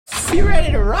You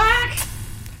ready to rock?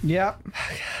 Yep. Oh,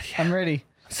 God, yeah. I'm ready.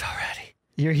 I'm so ready.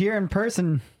 You're here in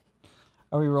person.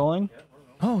 Are we rolling?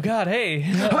 Oh God, hey.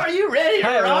 Are you ready to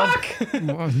Hi, rock?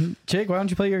 Jake, why don't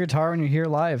you play your guitar when you're here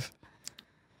live?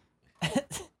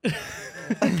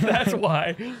 That's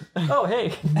why. Oh,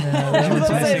 hey.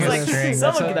 Missing a like, string.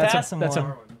 someone could pass him that's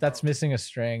one. that's missing a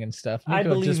string and stuff. I Nico,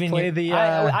 believe just in play you. the.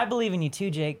 I believe in you too,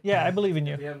 Jake. Yeah, I believe in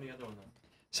you.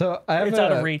 So I have It's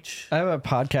out of reach. I have a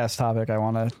podcast topic I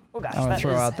want to Oh gosh, I wanna that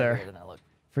throw is out there. heavier than I look.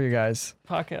 for you guys.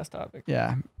 Podcast topic.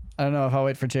 Yeah. I don't know if I'll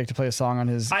wait for Jake to play a song on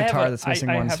his guitar that's missing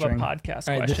I one have string. a podcast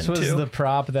All right, question this was too. the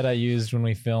prop that I used when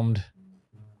we filmed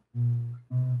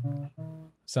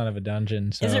Son of a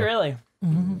Dungeon. So Is it really?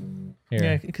 Here.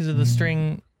 Yeah, because of the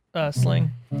string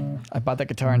sling. I bought that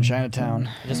guitar in Chinatown.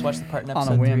 I just watched the part in On a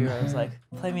episode 3 whim. where I was like,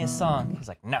 play me a song. He was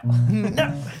like, no.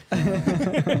 No.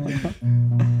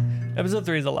 Episode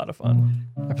 3 is a lot of fun.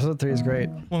 Episode 3 is great.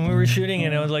 When we were shooting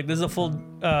it, I was like, this is a full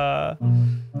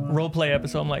role play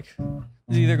episode. I'm like,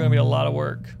 it's either going to be a lot of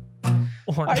work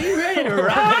or Are you ready to or we're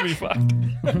rock? gonna be fucked.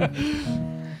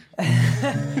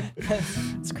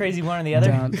 It's crazy one or the other.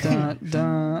 Dun, dun,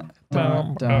 dun,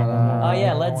 dun, dun, Oh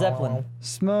yeah, Led Zeppelin.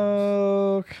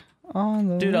 Smoke on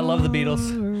the Dude, I love the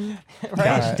Beatles.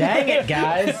 Gosh dang it,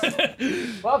 guys.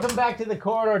 Welcome back to the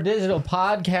Corridor Digital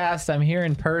Podcast. I'm here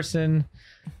in person.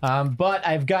 But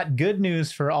I've got good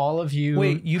news for all of you.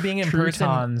 Wait, you being in person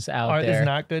Croutons out there. is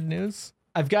not good news?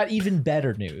 I've got even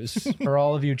better news for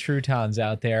all of you Croutons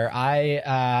out there.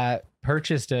 I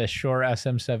purchased a Shure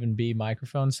SM7B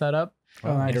microphone setup.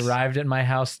 Oh, nice. It arrived at my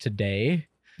house today.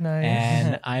 Nice.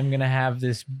 And I'm going to have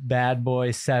this bad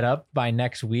boy set up by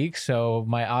next week. So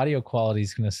my audio quality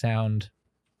is going to sound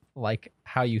like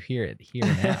how you hear it here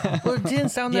now. Well, it didn't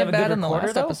sound Do you that have a good bad in the recorder,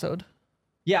 last though? episode.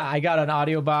 Yeah, I got an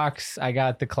audio box. I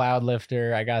got the cloud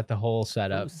lifter. I got the whole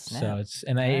setup. Ooh, snap. So it's,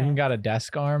 and I even got a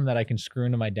desk arm that I can screw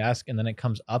into my desk, and then it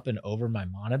comes up and over my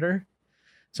monitor.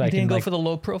 So You I didn't can go like, for the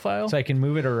low profile? so I can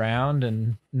move it around.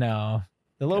 And no,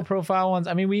 the low profile ones.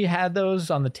 I mean, we had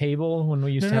those on the table when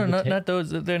we used to have the not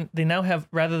those. They now have,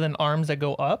 rather than arms that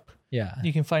go up, yeah.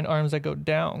 you can find arms that go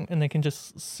down, and they can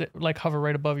just sit, like hover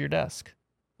right above your desk.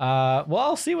 Well,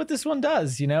 I'll see what this one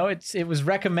does. You know, it was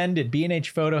recommended. B&H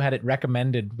Photo had it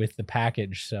recommended with the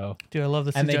package. So, Dude, I love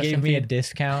the and they suggestion gave me a feed.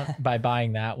 discount by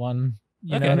buying that one.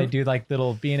 You Okay. know, they do like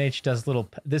little B&H does little.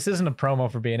 This isn't a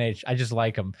promo for B&H. I just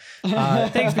like them.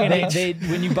 Thanks, B&H. They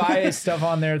when you buy stuff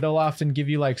on there, they'll often give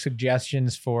you like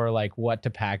suggestions for like what to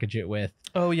package it with.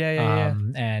 Oh yeah.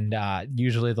 And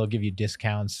usually they'll give you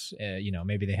discounts. You know,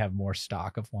 maybe they have more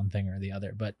stock of one thing or the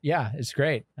other. But yeah, it's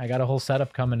great. I got a whole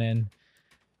setup coming in.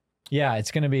 Yeah,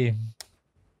 it's gonna be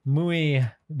muy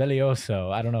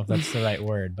belioso. I don't know if that's the right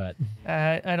word, but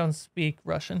I don't speak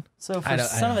Russian. So I for don't-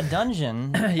 Son of a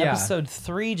Dungeon, Yeah. episode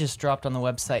 3 just dropped on the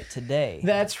website today.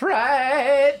 that's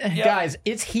right, guys.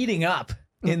 It's heating up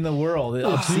in the world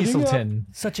of Cecilton.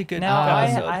 Such a good Now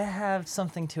episode. I have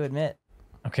something to admit.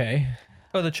 Okay.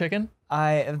 Oh, the chicken?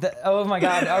 Oh my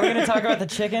God, are we gonna talk about the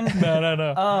chicken?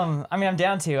 No. I mean, I'm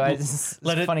down to. It's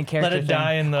Let a it funny character. Let it thing.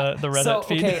 die in the Reddit So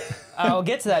feed. okay, I'll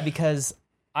get to that because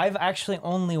I've actually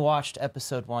only watched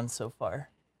episode 1 so far.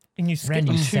 And you Ren, skipped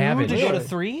you 2 savage. to go to Really?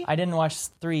 3? I didn't watch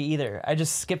 3 either. I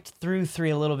just skipped through 3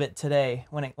 a little bit today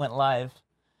when it went live.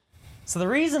 So the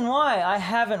reason why I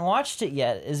haven't watched it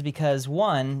yet is because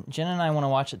 1, Jen and I want to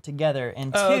watch it together,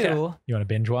 and 2, Oh, okay. You want to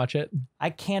binge watch it? I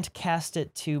can't cast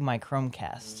it to my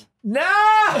Chromecast. No,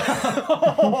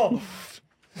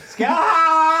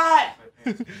 Scott,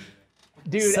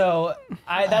 dude. So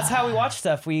that's how we watch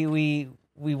stuff. We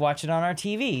watch it on our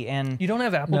TV, and You don't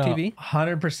have Apple TV?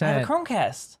 100%. I have a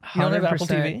Chromecast. You don't have Apple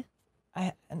 100%.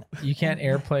 TV? You can't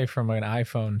AirPlay from an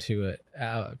iPhone to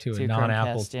a To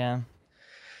non-Apple. Chromecast, yeah.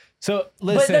 So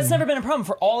listen, But that's never been a problem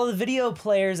for all of the video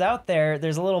players out there.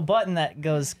 There's a little button that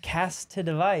goes cast to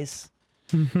device.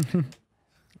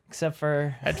 Except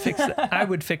for I'd fix that. I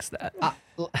would fix that.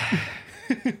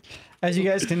 As you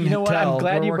guys can know what? tell, I'm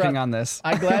glad we're you working brought- on this.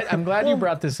 I'm glad you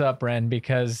brought this up, Ren,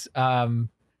 because I'd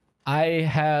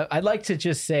like to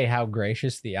just say how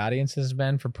gracious the audience has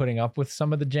been for putting up with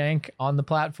some of the jank on the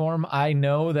platform. I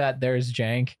know that there's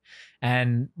jank,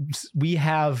 and we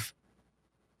have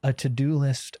a to-do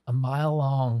list a mile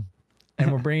long,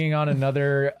 and we're bringing on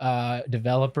another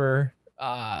developer.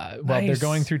 Well, they're Nice.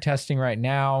 going through testing right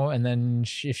now, and then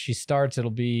if she starts, it'll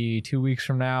be 2 weeks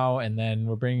from now, and then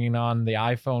we're bringing on the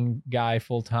iPhone guy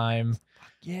full time.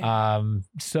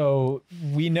 So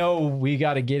we know we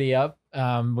got to giddy up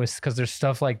because there's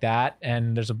stuff like that,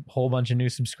 and there's a whole bunch of new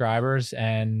subscribers,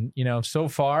 and you know, so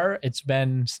far it's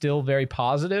been still very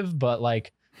positive, but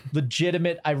like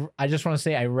legitimate. I just want to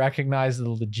say I recognize the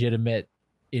legitimate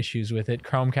issues with it.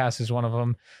 Chromecast is one of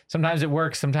them. Sometimes it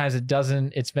works, sometimes it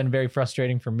doesn't. It's been very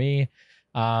frustrating for me.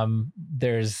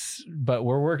 But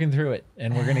we're working through it,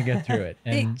 and we're gonna get through it.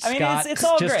 And I mean, Scott, it's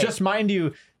all great. Just mind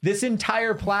you, this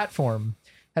entire platform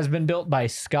has been built by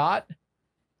Scott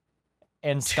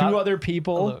and two other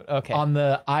people on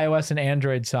the iOS and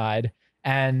Android side,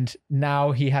 and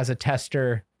now he has a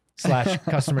tester /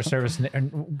 customer service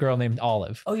girl named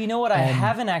Olive. Oh, you know what? I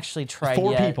haven't actually tried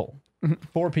Four yet. people.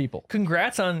 4 people.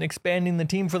 Congrats on expanding the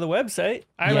team for the website.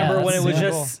 I remember when it was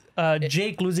just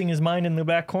Jake losing his mind in the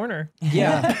back corner.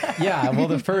 Yeah. Well,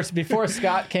 before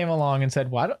Scott came along and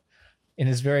said, in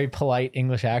his very polite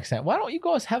English accent, why don't you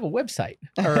guys have a website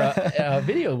or a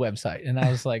video website? And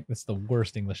I was like, that's the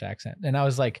worst English accent. And I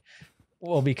was like,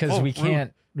 well, because we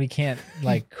can't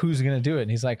like, who's going to do it?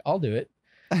 And he's like, I'll do it.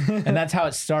 And that's how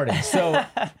it started. So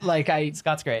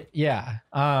Scott's great. Yeah.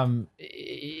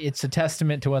 It's a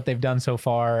testament to what they've done so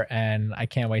far. And I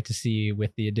can't wait to see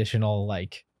with the additional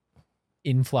like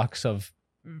influx of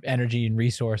energy and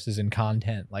resources and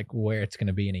content, like where it's going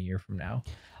to be in a year from now.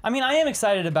 I mean, I am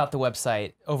excited about the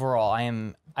website overall.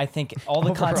 I think all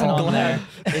the content on there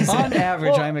is on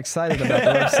average, I'm excited about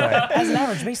the website. As an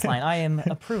average baseline, I am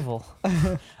approval.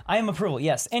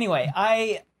 Yes. Anyway,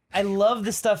 I love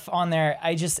the stuff on there.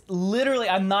 I just literally,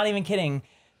 I'm not even kidding.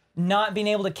 Not being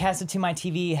able to cast it to my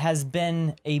TV has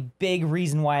been a big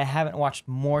reason why I haven't watched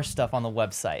more stuff on the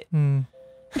website. You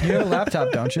have a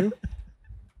laptop, don't you?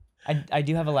 I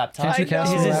do have a laptop. Can't you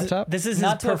cast on a laptop? This is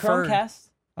not his to preferred. a Chromecast.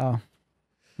 Oh.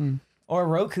 Or a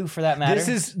Roku for that matter.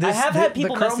 I have had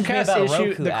people message me about a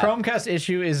Roku The app. Chromecast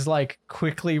issue is like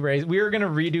quickly raised. We were going to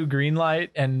redo Greenlight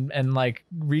and like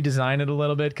redesign it a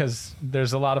little bit because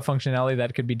there's a lot of functionality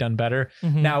that could be done better.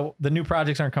 Now, the new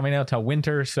projects aren't coming out till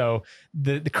winter. So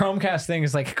the Chromecast thing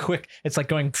is like quick. It's like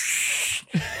going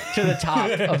to the top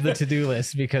of the to-do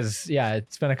list because, yeah,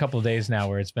 it's been a couple of days now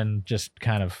where it's been just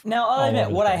kind of. Now, I'll all admit,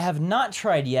 over the what I place. have not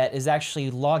tried yet is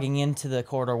actually logging into the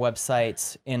Corridor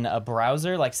website in a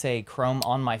browser, like say Chrome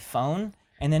on my phone,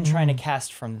 and then trying to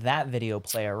cast from that video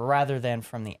player rather than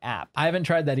from the app. I haven't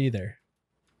tried that either.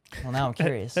 Well, now I'm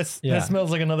curious. That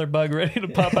smells like another bug ready to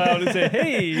pop out and say,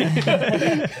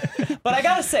 hey. But I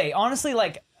gotta say, honestly,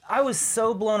 like, I was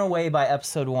so blown away by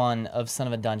episode 1 of Son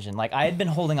of a Dungeon. Like, I had been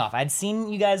holding off. I'd seen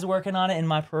you guys working on it in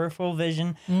my peripheral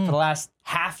vision for the last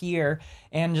half year.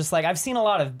 And just like, I've seen a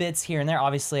lot of bits here and there.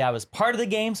 Obviously, I was part of the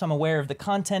game, so I'm aware of the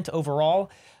content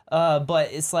overall.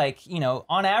 But it's like, you know,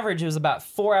 on average, it was about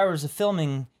 4 hours of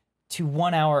filming to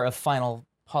 1 hour of final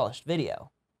polished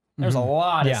video. There's a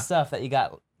lot of stuff that you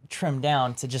got trimmed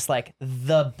down to just like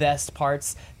the best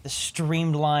parts, the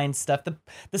streamlined stuff,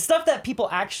 the stuff that people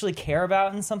actually care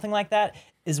about and something like that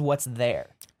is what's there.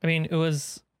 I mean, it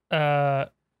was so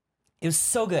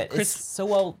good. It's so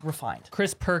well refined.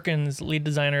 Chris Perkins, lead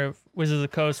designer of Wizards of the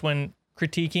Coast, when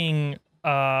critiquing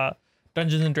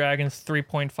Dungeons and Dragons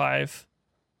 3.5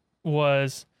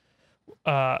 was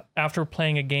after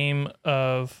playing a game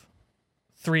of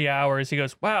 3 hours, he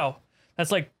goes, wow,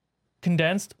 that's like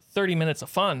condensed 30 minutes of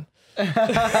fun. And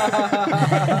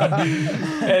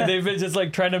they've been just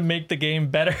like trying to make the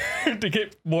game better to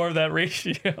get more of that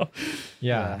ratio.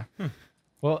 Yeah.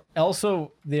 Well,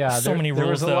 also, So many there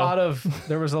rules, was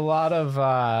a lot of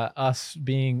us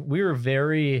being, we were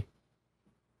very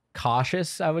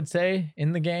cautious, I would say,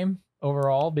 in the game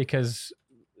overall, because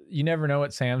you never know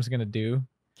what Sam's going to do.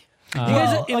 You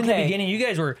guys, in the beginning, you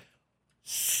guys were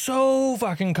so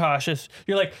fucking cautious.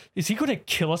 You're like, is he going to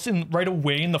kill us right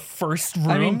away in the first room?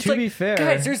 I mean, It's to like, be fair,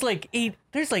 guys, there's like eight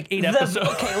episodes.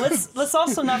 Okay, let's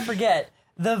also not forget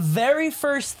the very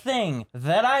first thing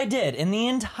that I did in the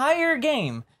entire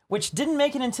game, which didn't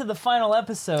make it into the final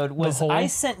episode, was hole? I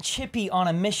sent Chippy on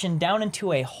a mission down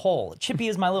into a hole. Chippy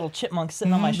is my little chipmunk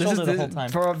sitting on my shoulder the whole time.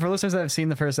 For listeners that have seen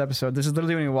the first episode, this is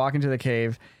literally when you walk into the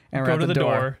cave and Go we're to at the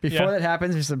door. Before Yeah. that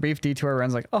happens, there's a brief detour.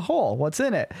 Ren's like, a hole. What's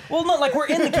in it? Well, no, like we're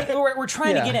in the cave, we're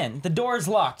trying Yeah. to get in. The door's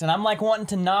locked, and I'm like wanting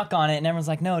to knock on it, and everyone's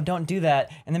like, no, don't do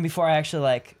that. And then before I actually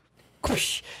like,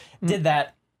 whoosh, did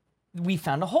that, we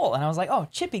found a hole, and I was like, oh,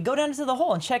 Chippy, go down into the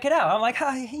hole and check it out. I'm like,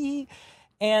 hi.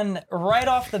 And right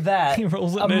off the bat, He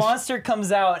rolls a initiative. monster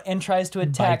comes out and tries to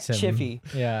attack Bites him. Chippy.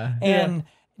 Yeah. And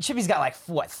Chippy's got like,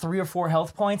 what, 3 or 4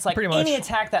 health points? Like, Pretty much. any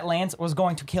attack that lands was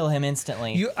going to kill him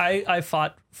instantly. I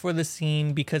fought for the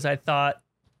scene because I thought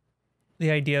the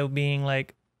idea of being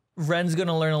like, Ren's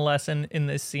gonna learn a lesson in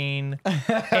this scene,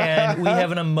 and we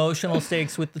have an emotional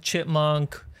stakes with the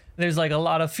chipmunk. There's like a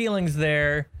lot of feelings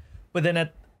there, but then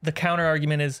the counter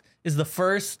argument is the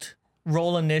first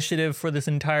roll initiative for this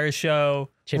entire show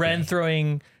Chippy. Ren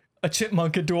throwing a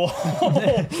chipmunk into a hole.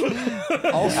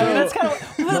 Also, I mean, that's kind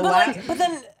of, but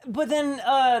then But then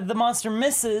the monster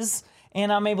misses,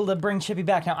 and I'm able to bring Chippy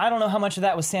back. Now, I don't know how much of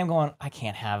that was Sam going, I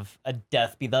can't have a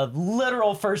death be the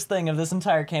literal first thing of this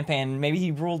entire campaign. Maybe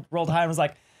he rolled high and was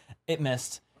like, it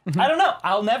missed. I don't know.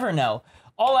 I'll never know.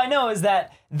 All I know is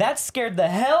that scared the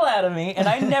hell out of me, and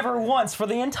I never once, for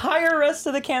the entire rest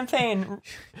of the campaign,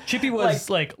 Chippy was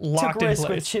like locked took in risk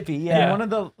place. with Chippy. Yeah, one of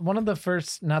the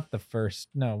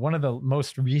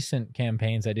most recent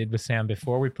campaigns I did with Sam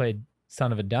before we played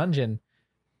Son of a Dungeon,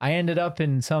 I ended up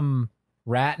in some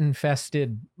rat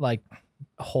infested like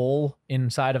hole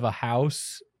inside of a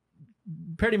house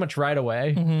pretty much right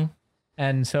away. Mm-hmm.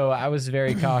 And so I was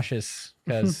very cautious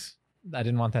because I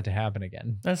didn't want that to happen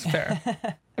again. That's fair.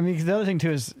 I mean, 'cause the other thing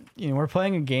too is, we're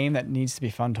playing a game that needs to be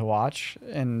fun to watch,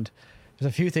 and there's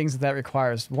a few things that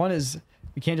requires. One is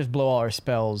we can't just blow all our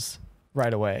spells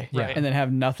right away, Yeah. and then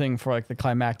have nothing for like the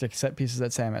climactic set pieces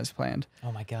that Sam has planned.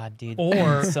 Oh my god, dude.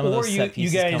 Or Some of those you set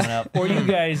pieces coming guys up. or you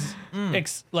guys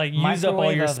use up all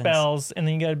Microwave your ovens. spells, and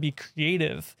then you got to be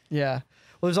creative. Yeah.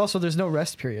 Well, there's no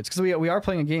rest periods because we are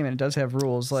playing a game and it does have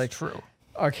rules. Like True.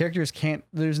 our characters can't.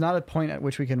 There's not a point at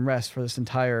which we can rest for this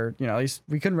entire. At least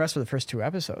we couldn't rest for the first 2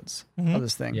 episodes of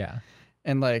this thing. Yeah.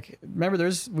 And like, remember,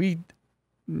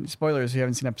 spoilers if you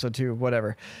haven't seen episode 2,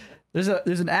 whatever. There's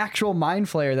an actual mind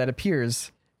flayer that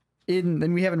appears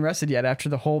and we haven't rested yet after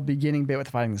the whole beginning bit with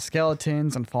fighting the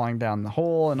skeletons and falling down the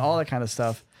hole and all that kind of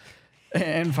stuff,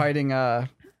 and fighting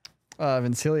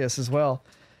Vincilius as well.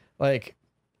 Like,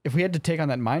 if we had to take on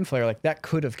that mind flayer, like that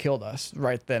could have killed us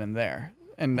right then and there.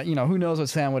 And who knows what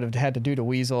Sam would have had to do to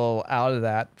weasel out of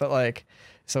that, but like,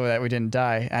 so that we didn't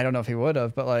die. I don't know if he would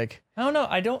have, but like, I don't know.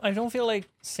 I don't feel like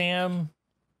Sam,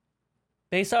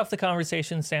 based off the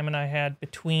conversation Sam and I had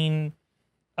between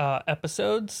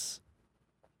episodes,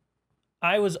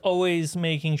 I was always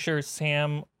making sure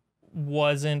Sam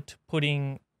wasn't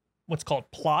putting what's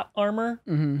called plot armor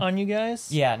on you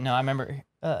guys. Yeah, no, I remember.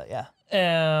 Yeah.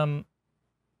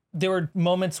 There were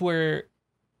moments where,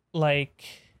 like,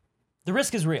 The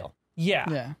risk is real.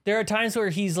 yeah. there are times where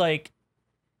he's like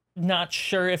not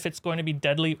sure if it's going to be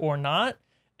deadly or not,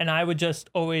 and I would just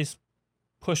always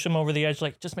push him over the edge,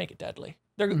 like, just make it deadly.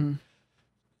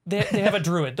 They have a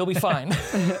druid, they'll be fine.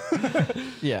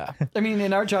 Yeah. I mean,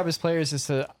 and our job as players is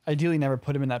to ideally never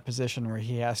put him in that position where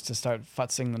he has to start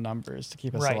futzing the numbers to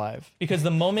keep us Right. alive. Because the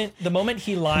moment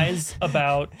he lies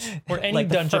about, or any Like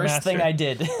the dungeon first master, thing I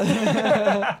did.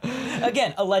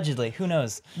 Again, allegedly. Who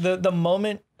knows? the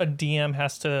moment a DM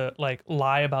has to like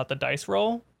lie about the dice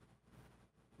roll,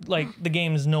 like the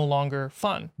game is no longer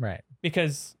fun Right.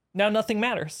 because now nothing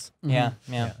matters. Yeah.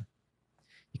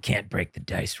 You can't break the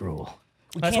dice rule.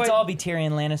 We That's can't why- all be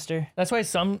Tyrion Lannister. That's why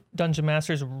some dungeon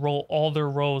masters roll all their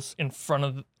rolls in front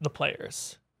of the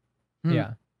players.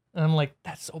 Yeah. And I'm like,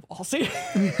 that's so ballsy.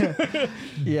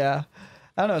 Yeah.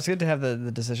 I don't know. It's good to have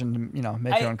the decision to,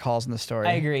 make your own calls in the story.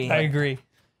 I agree. I agree.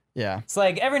 Yeah. It's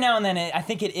like every now and then, I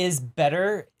think it is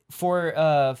better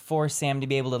for Sam to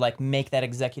be able to like make that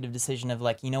executive decision of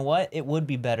like, you know what, it would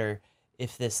be better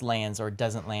if this lands or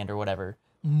doesn't land or whatever.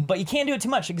 But you can't do it too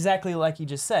much. Exactly like you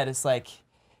just said. It's like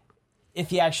if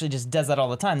he actually just does that all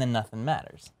the time, then nothing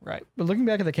matters. Right. But looking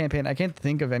back at the campaign, I can't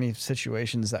think of any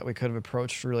situations that we could have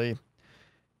approached really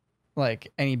like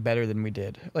any better than we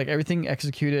did. Like everything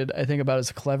executed, I think, about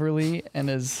as cleverly and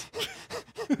as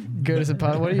good as it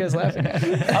possible. What are you guys laughing at?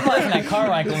 I'm laughing at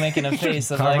Carmichael making a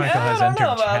face of like, Carmichael I has don't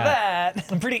know entered about chat.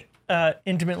 that. I'm pretty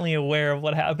intimately aware of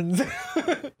what happens.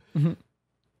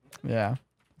 Yeah.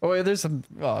 Oh, there's some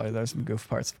goof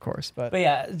parts, of course, but But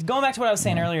yeah, going back to what I was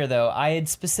saying earlier, though, I had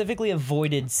specifically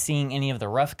avoided seeing any of the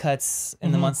rough cuts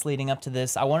in the months leading up to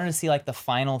this. I wanted to see like the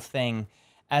final thing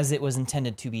as it was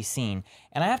intended to be seen.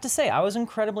 And I have to say, I was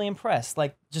incredibly impressed.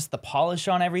 Like just the polish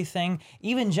on everything.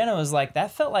 Even Jenna was like, that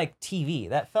felt like TV.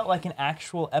 That felt like an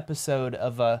actual episode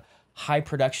of a high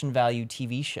production value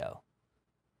TV show.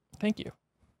 Thank you.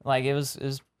 Like it was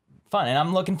fun. And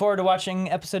I'm looking forward to watching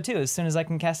episode 2 as soon as I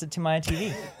can cast it to my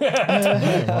TV.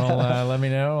 Okay, well, let me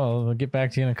know. I'll get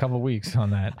back to you in a couple weeks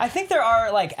on that. I think there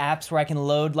are like apps where I can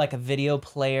load like a video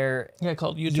player Yeah,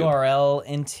 called YouTube. URL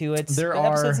into it. There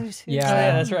Episodes are, into it? yeah,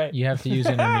 yeah, that's right. You have to use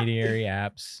intermediary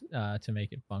apps to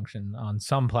make it function on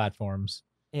some platforms.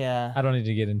 Yeah. I don't need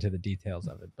to get into the details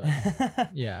of it, but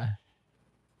yeah.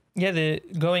 Yeah, the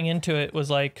going into it was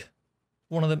like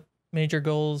one of the major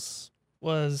goals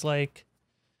was like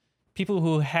people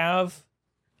who have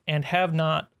and have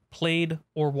not played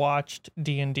or watched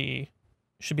D&D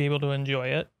should be able to enjoy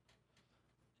it.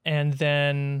 And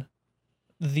then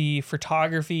the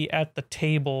photography at the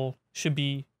table should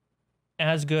be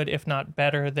as good, if not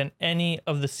better, than any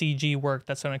of the CG work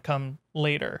that's going to come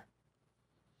later.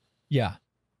 Yeah.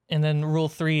 And then rule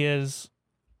 3 is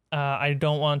I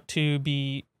don't want to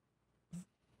be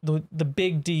the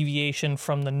big deviation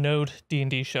from the Node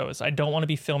D&D show is I don't want to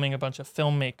be filming a bunch of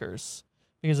filmmakers,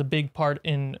 because a big part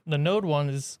in the Node one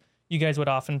is you guys would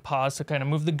often pause to kind of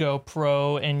move the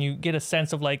GoPro and you get a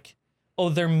sense of like, oh,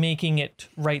 they're making it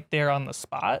right there on the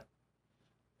spot.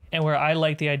 And where I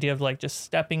like the idea of like just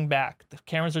stepping back, the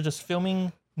cameras are just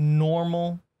filming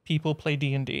normal people play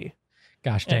D&D.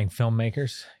 Gosh dang,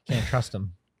 filmmakers. Can't trust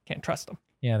them. Can't trust them.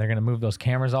 Yeah, they're going to move those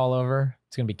cameras all over.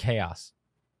 It's going to be chaos.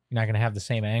 You're not going to have the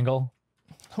same angle.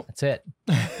 That's it.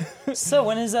 So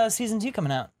when is season 2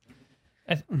 coming out?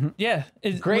 Yeah.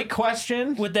 Great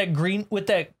question. With that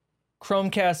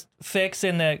Chromecast fix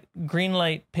and that green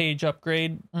light page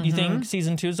upgrade, you think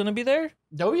season 2 is going to be there?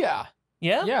 Oh, yeah.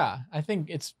 Yeah? Yeah. I think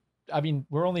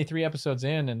we're only 3 episodes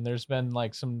in, and there's been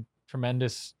like some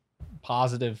tremendous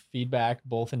positive feedback,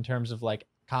 both in terms of like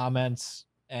comments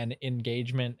and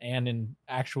engagement and in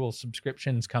actual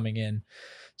subscriptions coming in.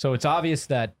 So it's obvious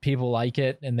that people like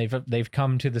it and they've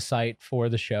come to the site for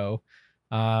the show.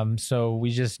 So we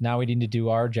need to do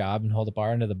our job and hold up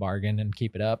our end of the bargain and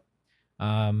keep it up.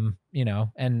 And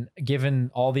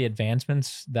given all the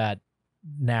advancements that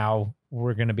now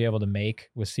we're going to be able to make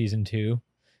with season 2,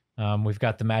 we've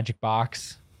got the magic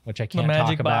box, which I can't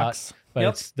talk about, but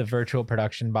it's the virtual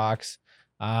production box.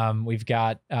 We've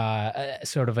got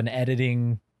sort of an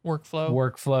editing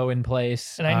workflow in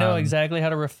place. And I know exactly how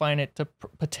to refine it to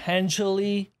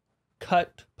potentially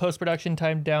cut post-production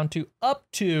time down to up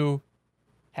to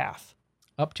half.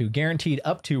 Guaranteed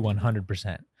up to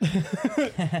 100%.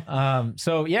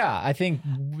 So yeah, I think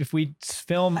if we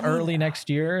film early next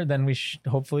year, then we should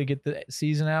hopefully get the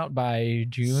season out by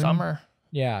June. Summer.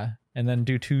 Yeah. And then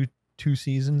do two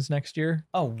seasons next year.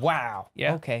 Oh, wow.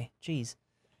 Yeah. Okay. Jeez.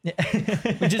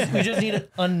 we just need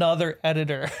another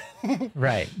editor.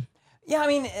 Right. Yeah, I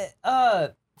mean,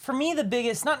 for me, the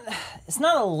biggest it's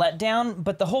not a letdown,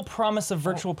 but the whole promise of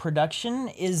virtual production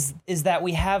is that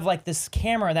we have like this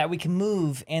camera that we can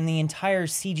move, and the entire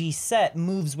CG set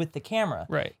moves with the camera.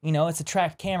 Right. You know, it's a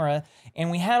tracked camera,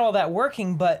 and we had all that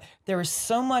working, but there was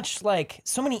so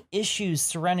many issues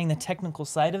surrounding the technical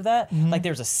side of that. Like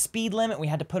there was a speed limit, we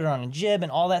had to put it on a jib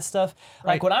and all that stuff.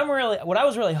 Right. Like what I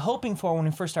was really hoping for when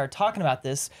we first started talking about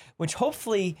this, which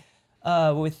hopefully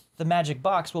with the magic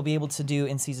box we'll be able to do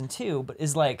in season 2, but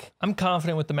is like I'm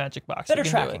confident with the magic box. better we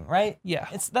can do tracking, it. right? Yeah.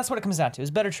 That's what it comes down to, is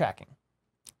better tracking.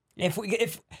 If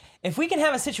we can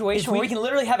have a situation where we can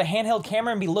literally have a handheld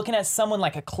camera and be looking at someone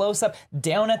like a close up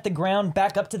down at the ground,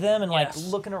 back up to them and like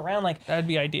looking around, like That'd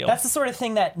be ideal. that's the sort of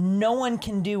thing that no one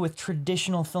can do with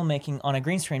traditional filmmaking on a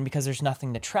green screen because there's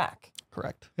nothing to track.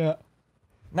 correct. Yeah.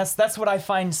 That's what I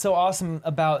find so awesome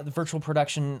about the virtual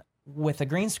production with a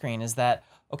green screen, is that,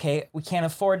 okay, we can't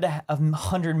afford to a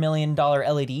 $100 million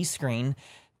LED screen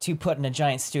to put in a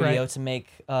giant studio Right. to make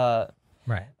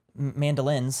Right.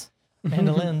 mandolins.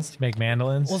 Mandolins. Make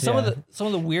mandolins. Well, some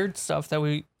of the weird stuff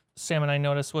that Sam and I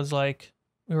noticed was like,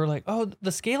 we were like, oh,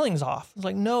 the scaling's off. It's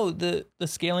like, no, the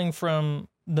scaling from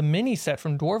the mini set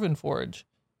from Dwarven Forge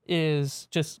is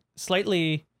just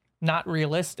slightly not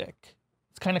realistic.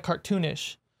 It's kind of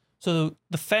cartoonish. So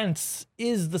the fence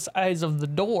is the size of the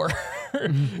door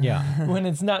Yeah. when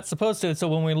it's not supposed to. So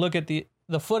when we look at the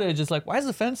footage, it's like, why is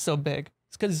the fence so big?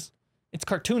 It's because it's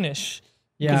cartoonish.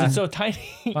 Because Yeah. it's so tiny.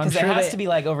 I'm Because sure it has they- to be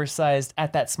like oversized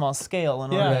at that small scale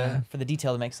in order Yeah. for the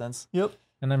detail to make sense. Yep.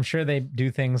 And I'm sure they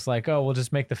do things like, oh, we'll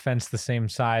just make the fence the same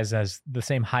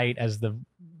height as the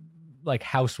like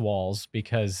house walls,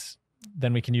 because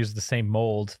then we can use the same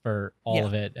mold for all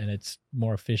of it, and it's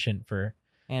more efficient for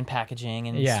And packaging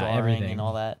and Yeah, storing everything. and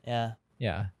all that. Yeah.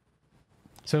 yeah.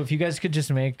 So if you guys could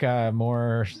just make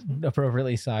more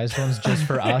appropriately sized ones just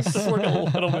for us. Work a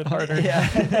little bit harder. Yeah.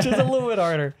 Just a little bit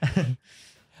harder.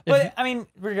 But I mean,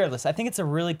 regardless, I think it's a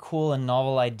really cool and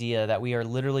novel idea that we are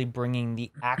literally bringing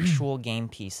the actual game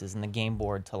pieces and the game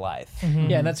board to life.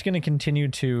 Yeah, and that's going to continue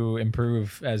to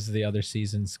improve as the other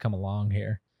seasons come along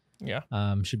here. Yeah.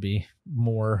 Should be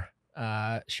more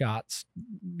shots,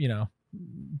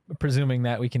 presuming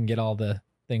that we can get all the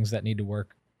things that need to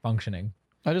work functioning.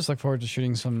 I just look forward to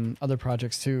shooting some other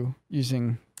projects too,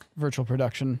 using virtual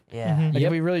production. Yeah. Like Yep.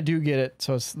 if we really do get it,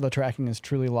 so the tracking is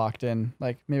truly locked in.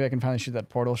 Like maybe I can finally shoot that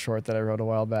Portal short that I wrote a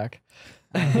while back.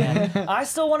 Man, I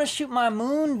still want to shoot my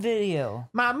moon video.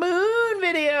 My moon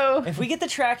video. If we get the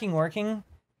tracking working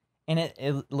and it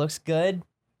looks good,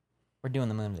 we're doing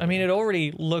the moon video. I mean, it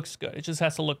already looks good. It just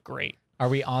has to look great. Are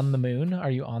we on the moon?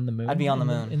 Are you on the moon? I'd be on the in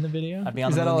moon. in the video. I'd be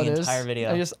on Is the that all moon it the is? entire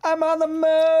video. I'm on the moon,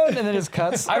 and then it just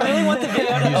cuts. I really want the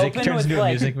video to Music open turns with into a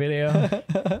like music video.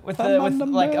 with I'm on with the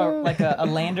like moon. a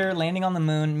lander landing on the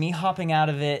moon, me hopping out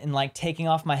of it and like taking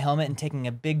off my helmet and taking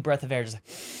a big breath of air, just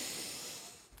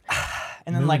like,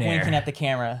 and then Moon like air. winking at the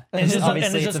camera. And it's just, Obviously,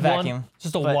 and it's a just vacuum.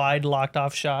 just a but- wide locked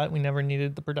off shot. We never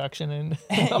needed the production and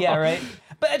Yeah, right.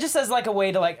 But it just as like a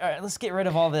way to like, all right, let's get rid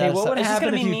of all the Hey, other what stuff. would It's just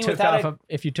happen gonna if be you me took without off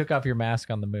if you took off your mask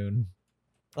on the moon?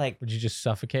 like Would you just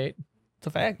suffocate? it's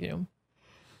a vacuum.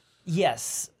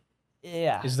 yes,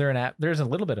 yeah. Is there an there's a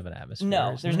little bit of an atmosphere?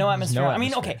 No, isn't there's there? no atmosphere. I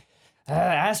mean, okay.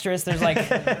 Asterisk, there's like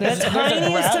the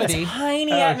gravity.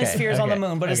 tiny Okay, atmospheres on the okay,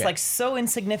 moon, but it's okay. like so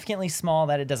insignificantly small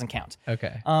that it doesn't count.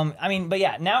 Okay. I mean, but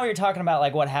yeah, now you're talking about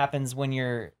like what happens when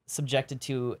you're subjected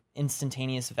to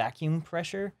instantaneous vacuum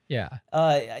pressure. Yeah.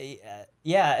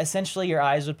 Yeah, essentially your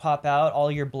eyes would pop out,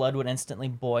 all your blood would instantly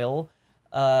boil,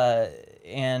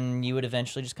 and you would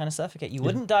eventually just kind of suffocate. You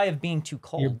wouldn't die of being too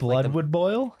cold. Your like blood the- would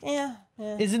boil? Yeah.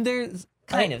 Isn't there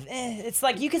Kind of. It's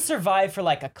like you could survive for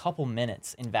like a couple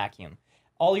minutes in vacuum.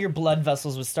 All your blood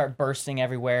vessels would start bursting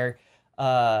everywhere,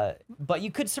 but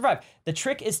you could survive. The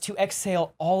trick is to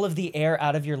exhale all of the air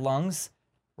out of your lungs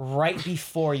right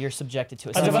before you're subjected to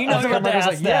it. So I if was you know about you're to about to ask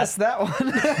ask yes, that one.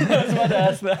 I was about to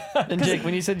ask that. And Jake,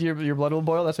 when you said your blood will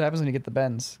boil, that's what happens when you get the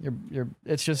bends.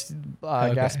 It's just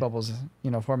gas bubbles,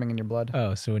 forming in your blood.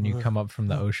 Oh, so when you come up from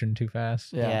the ocean too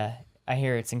fast? yeah, I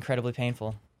hear it's incredibly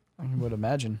painful. I would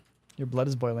imagine your blood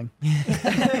is boiling.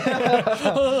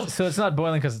 So it's not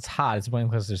boiling because it's hot. It's boiling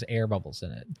because there's air bubbles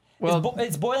in it. Well,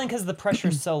 It's boiling because the pressure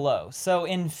is so low. So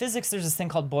in physics, there's this thing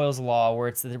called Boyle's law, where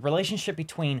it's the relationship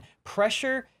between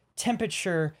pressure,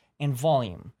 temperature, and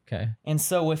volume. Okay. And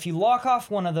so if you lock off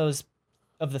one of those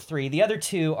of the three, the other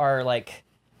two are like,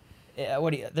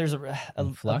 there's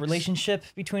a Flux? relationship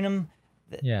between them.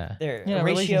 Yeah. They're Yeah, a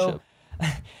ratio.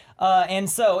 relationship. And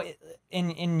so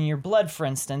in your blood, for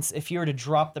instance, if you were to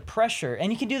drop the pressure,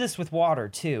 and you can do this with water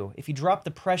too, if you drop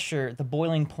the pressure, the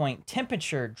boiling point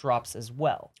temperature drops as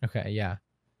well. Okay. Yeah.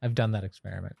 I've done that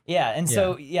experiment. Yeah, and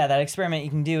so that experiment you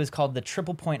can do is called the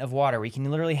triple point of water, where you can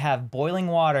literally have boiling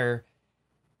water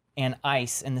and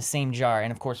ice in the same jar,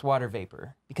 and of course water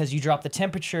vapor, because you drop the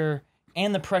temperature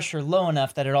and the pressure low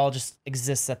enough that it all just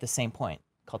exists at the same point,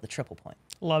 called the triple point.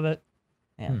 Love it.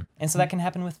 Yeah, and so that can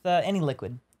happen with any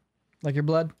liquid like your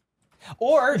blood.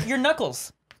 or your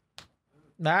knuckles.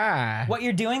 Ah. What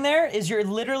you're doing there is you're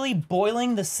literally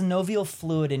boiling the synovial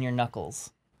fluid in your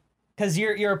knuckles, because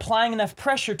you're applying enough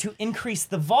pressure to increase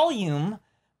the volume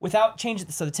without changing.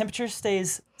 So the temperature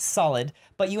stays solid,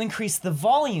 but you increase the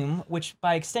volume, which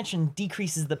by extension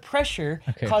decreases the pressure,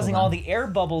 Okay, causing hold all on. the air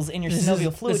bubbles in your This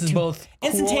synovial is- fluid this is to both cool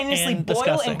instantaneously and boil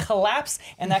disgusting. and collapse,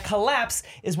 and that collapse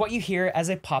is what you hear as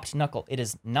a popped knuckle. It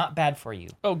is not bad for you.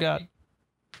 Oh God.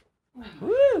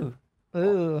 Woo!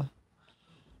 Ugh.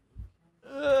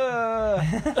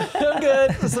 I'm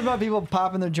good. It's about people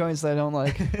popping their joints that I don't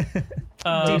like.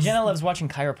 Dude, Jenna loves watching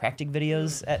chiropractic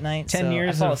videos at night. 10 so I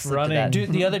years fall of asleep to running. that.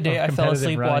 Dude, the other day I fell Competitive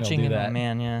asleep running will watching do an- that. Oh,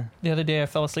 man, yeah. The other day I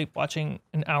fell asleep watching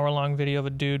an hour-long video of a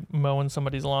dude mowing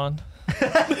somebody's lawn.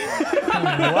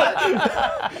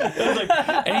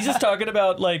 And he's just talking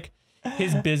about like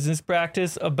his business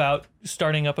practice about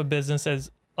starting up a business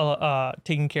as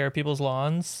taking care of people's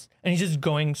lawns. And he's just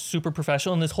going super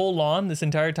professional. And this whole lawn, this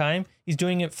entire time, he's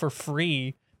doing it for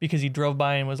free because he drove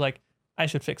by and was like, I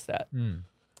should fix that.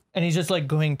 And he's just like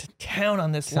going to town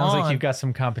on this Sounds lawn. like you've got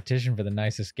some competition for the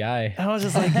nicest guy. And I was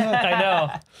just like, I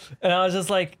know. And I was just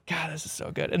like, God, this is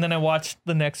so good. And then I watched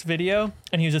the next video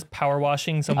and he was just power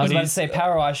washing I was somebody's. about to say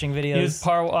power washing videos. He was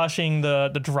power washing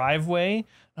the driveway.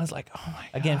 I was like, oh my God.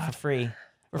 Again, for free.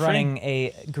 free. Running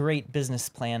a great business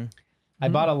plan. I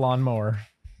bought a lawnmower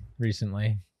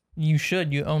recently. You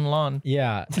should. You own lawn.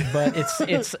 Yeah, but it's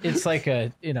like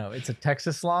it's a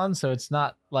Texas lawn, so it's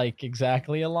not like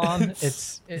exactly a lawn.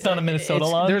 It's not a Minnesota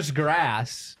lawn? There's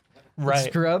grass, Right.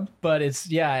 Scrub. but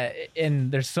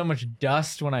and there's so much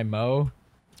dust when I mow.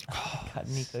 God,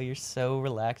 Nico, you're so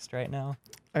relaxed right now.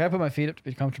 I gotta put my feet up to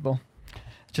be comfortable.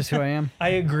 It's just who I am. I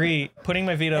agree. Putting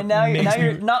my feet up And now makes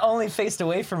you're me... not only faced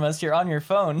away from us, you're on your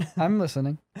phone. I'm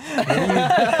listening. What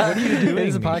are you doing? It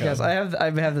is a Nico? podcast. I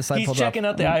have the site He's pulled checking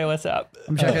up. out the iOS app.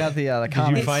 I'm checking out the Did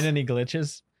comments. you find any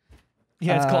glitches?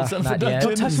 Yeah, it's called not something. yet.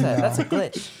 Don't touch that. No. That's a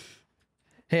glitch.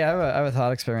 Hey, I have a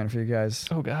thought experiment for you guys.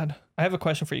 Oh God. I have a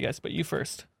question for you guys, but you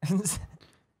first.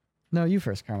 No, you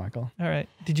first, Carmichael. All right.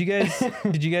 Did you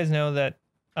guys know that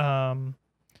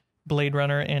Blade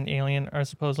Runner and Alien are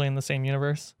supposedly in the same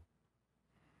universe?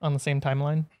 On the same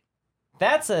timeline?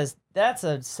 That's a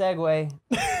segue.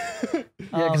 Yeah,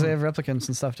 because they have replicants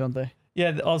and stuff, don't they?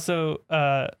 Yeah. Also,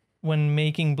 when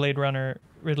making Blade Runner,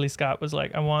 Ridley Scott was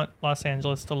like, I want Los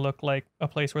Angeles to look like a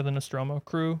place where the Nostromo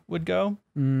crew would go.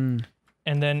 Mm.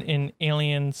 And then in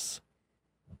Aliens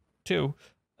 2,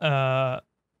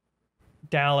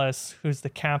 Dallas, who's the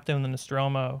captain of the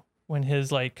Nostromo, when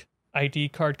his like ID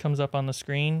card comes up on the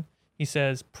screen, it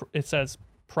says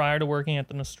prior to working at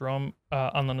the Nostromo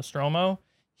on the Nostromo,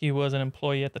 he was an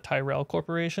employee at the Tyrell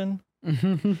Corporation. It's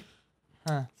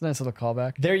a nice little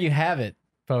callback. There you have it,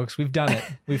 folks. We've done it.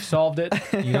 We've solved it.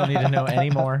 You don't need to know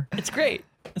anymore. It's great.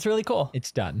 It's really cool.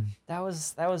 It's done. That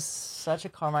was such a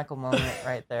Carmichael moment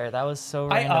right there. That was so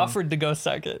I random. offered to go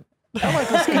second.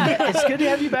 It's good to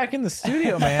have you back in the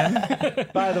studio, man.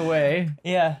 By the way,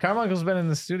 Yeah. Carmichael's been in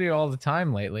the studio all the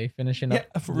time lately, finishing up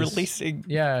this- Releasing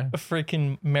yeah, a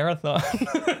freaking marathon.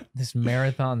 this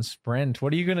marathon sprint.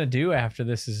 What are you gonna do after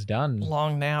this is done?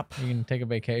 Long nap. You gonna take a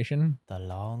vacation? The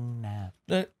long nap.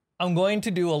 I'm going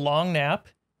to do a long nap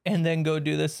and then go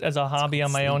do this as a hobby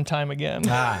on my own time again.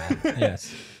 Ah,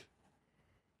 yes.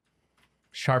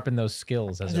 Sharpen those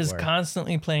skills, as it Just were.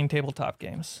 constantly playing tabletop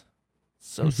games.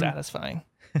 So satisfying.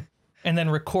 And then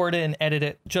record it and edit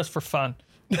it just for fun.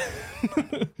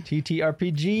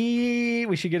 TTRPG.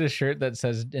 We should get a shirt that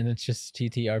says, and it's just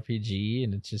TTRPG,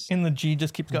 and it's just And the G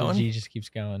just keeps the going. G just keeps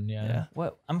going. Yeah. Yeah.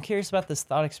 What? I'm curious about this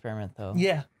thought experiment though.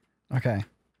 Yeah. Okay.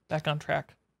 Back on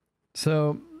track.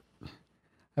 So I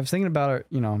was thinking about our,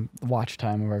 the watch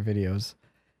time of our videos,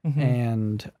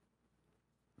 and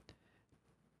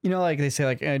like they say,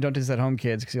 like, don't do this at home,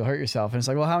 kids, because you'll hurt yourself. And it's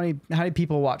like, well, how many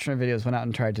people watching our videos went out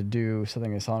and tried to do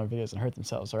something they saw in our videos and hurt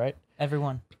themselves? All right,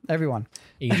 Everyone. everyone.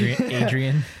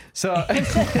 Adrian. So,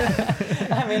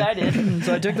 I mean, I did.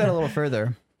 so I took that a little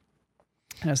further.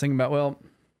 And I was thinking about, well,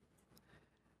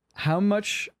 how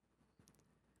much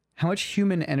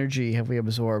human energy have we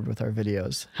absorbed with our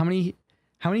videos? How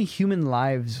many human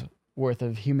lives worth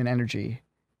of human energy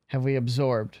have we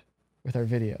absorbed with our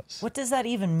videos? What does that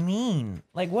even mean?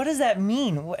 Like, what does that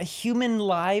mean? Human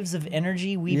lives of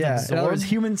energy we've In other absorbed? words,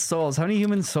 human souls. How many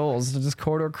human souls does this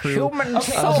corridor crew Human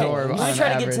Okay, absorb let on me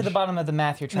try to get to average? the bottom of the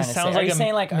math you're trying This to say. sounds Are like you a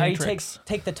saying like matrix.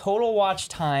 take the total watch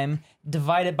time,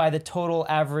 divide it by the total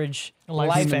average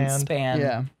Lifespan. lifespan?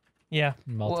 Yeah. Yeah.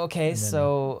 Well, okay,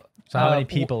 so how many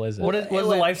people is it? What is the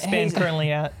lifespan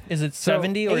currently at? Is it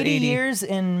 70 or 80? years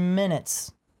in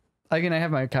minutes. Again, I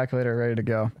have my calculator ready to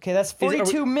go. Okay, that's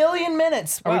 42 million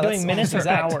minutes. Are Wow, we that's doing minutes or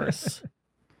exact. hours?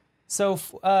 So,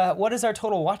 what is our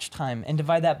total watch time? And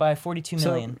divide that by 42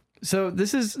 million. So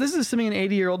this is assuming an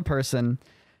 80-year-old person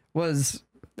was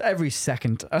every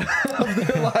second of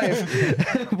their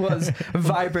life was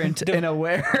vibrant and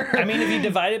aware. I mean, if you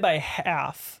divide it by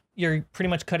half, you're pretty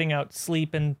much cutting out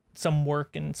sleep and some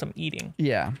work and some eating.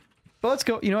 Yeah. But let's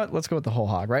go, you know what? Let's go with the whole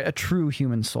hog, right? A true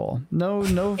human soul. No.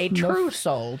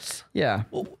 souls. Yeah.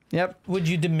 Yep. Would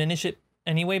you diminish it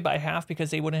anyway by half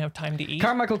because they wouldn't have time to eat?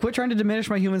 Carmichael, quit trying to diminish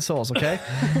my human souls, okay?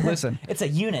 Listen, It's a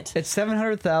unit. it's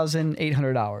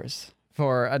 700,800 hours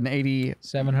for an 80-year-old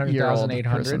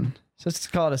 700,800. person. So let's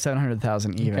call it a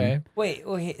 700,000 even. Okay. Wait,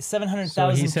 So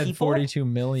 700,000 he said people? 42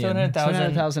 million. 700,000.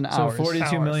 700,000 So hours.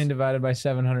 42 million divided by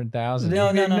 700,000.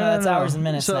 No, that's hours and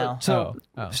minutes so, now. So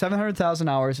Oh. 700,000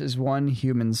 hours is one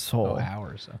human soul. Oh,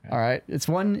 hours. Okay. All right, it's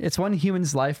one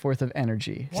human's life worth of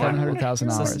energy. 700,000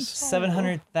 So hours.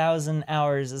 700,000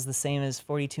 hours is the same as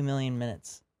 42 million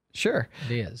minutes. Sure.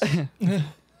 It is.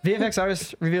 VFX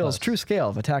artist reveals true scale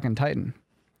of Attack on Titan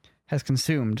has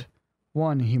consumed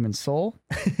one human soul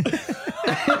and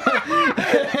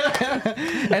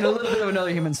a little bit of another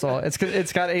human soul. It's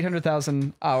got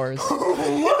 800,000 hours.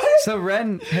 So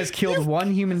Ren has killed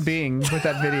one human being with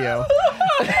that video.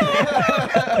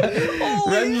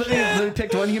 Ren literally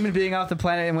picked one human being off the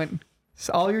planet and went,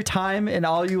 "So all your time and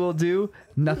all you will do,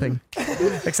 nothing,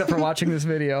 except for watching this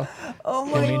video." Oh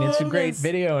my I mean, it's a great goodness.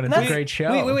 video and it's a great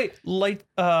show. Wait. Wait,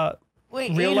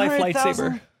 Real life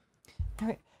 800,000 lightsaber.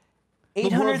 The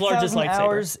world's largest 800,000 lightsaber.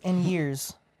 hours in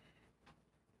years.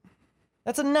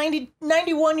 That's a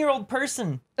 91-year-old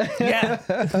person. Yeah.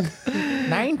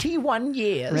 91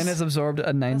 years. Ren has absorbed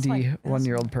a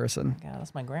 91-year-old person. God,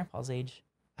 that's my grandpa's age.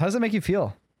 How does that make you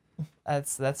feel?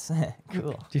 That's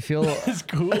cool. Do you feel? It's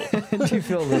cool. Do you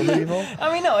feel a little bit evil?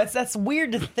 I mean, no, that's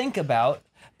weird to think about,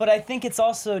 but I think it's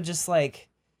also just like,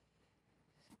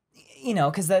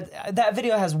 because that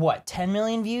video has what, 10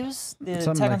 million views, the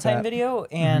Something Attack on like Titan that. video,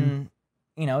 and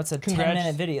it's a Congrats.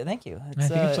 10-minute video. Thank you. I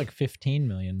think it's like 15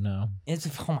 million now. it's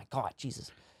oh my god, Jesus.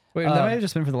 Wait, that might have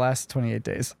just been for the last 28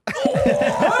 days.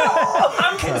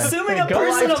 I'm consuming a Go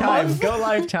person a lifetime. month. Go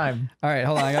lifetime. All right,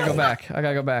 hold on. I gotta go back.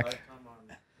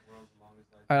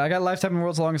 All right, I got Lifetime and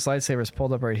World's Longest Lightsabers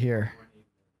pulled up right here.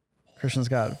 Christian's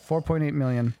got 4.8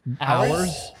 million.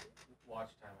 Hours?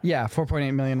 Yeah,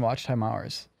 4.8 million watch time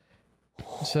hours.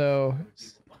 So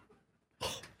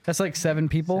that's like 7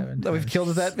 people that we've killed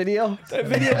with that video. That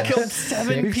video killed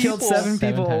 7 We've people. killed 7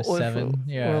 people times with 7,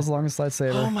 yeah. world's longest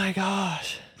lightsaber. Oh my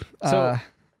gosh. So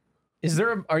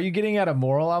are you getting at a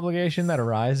moral obligation that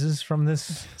arises from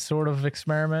this sort of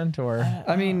experiment, or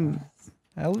I mean,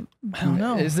 I don't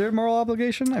know. Is there a moral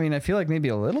obligation? I mean, I feel like maybe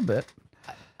a little bit.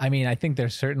 I mean, I think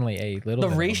there's certainly a little The bit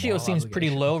of a ratio moral seems pretty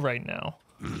obligation. low right now.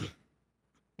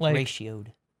 Like, Ratioed.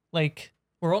 like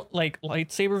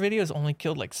lightsaber videos only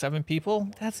killed like 7 people.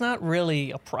 That's not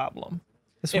really a problem.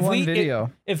 It's one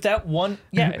video. If that one,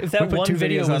 if that put one 2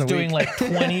 video videos out was a doing week. like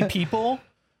 20 people,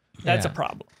 that's a Yeah.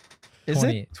 problem. Is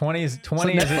 20, it? 20 is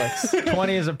 20 is Netflix.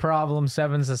 20 is a problem.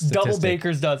 7's a statistic. Double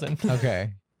baker's dozen. Okay,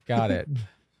 got it.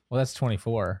 Well, that's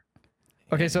 24.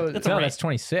 Okay, so That's a No, range. that's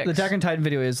 26. the Attack on Titan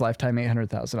video is lifetime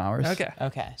 800,000 hours. Okay.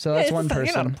 Okay. So that's It's one not a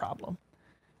person. problem.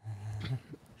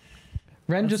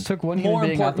 Ren just took one More human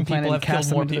being off the important planet people and have killed cast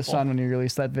them more into the people. sun when he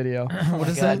released that video. What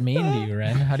does God. that mean to you,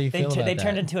 Ren? How do you They, feel about they that?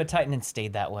 turned into a Titan and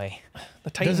stayed that way. The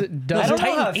Titan. Does it? I Does don't it?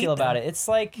 know how I Titan feel ate about them. it. It's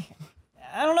like,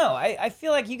 I don't know. I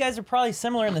feel like you guys are probably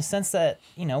similar in the sense that,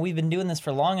 we've been doing this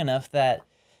for long enough that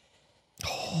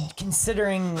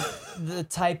considering the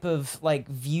type of like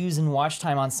views and watch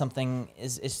time on something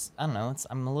is I don't know,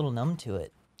 I'm a little numb to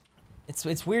it.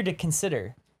 It's weird to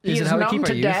consider. Is it how we keep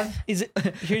our youth? Is it?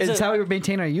 Here's It's a, how we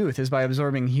maintain our youth is by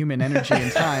absorbing human energy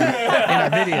and time in our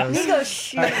videos.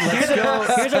 here's a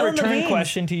Spill the return beans.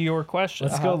 question to your question.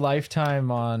 Let's go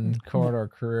lifetime on Corridor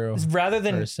Crew Rather for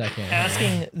than a second.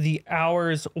 asking the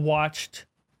hours watched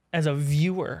as a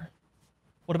viewer,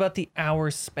 what about the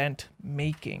hours spent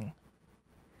making?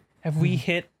 Have we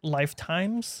hit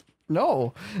lifetimes?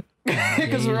 No,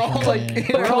 because we're all like in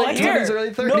Asian. our late 20s,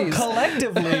 early 30s.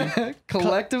 collectively.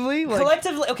 Collectively, like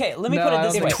Collectively, okay, let me No, put I it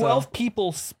this don't way. think so. 12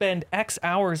 people spend X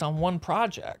hours on one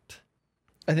project,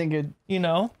 I think it. you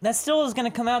know? That still is going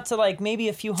to come out to like maybe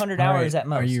a few hundred All hours right, at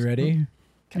most. Are you ready?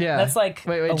 Yeah, That's like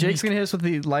Wait, a Jake's week. gonna hit us with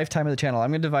the lifetime of the channel.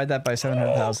 I'm gonna divide that by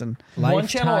 700,000. One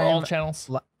channel or all Lifetime- channels?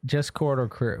 Just Corridor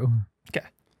Crew. Okay.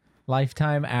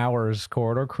 Lifetime hours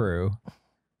Corridor Crew.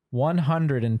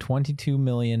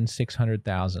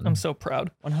 122,600,000. I'm so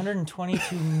proud.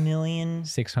 122 million.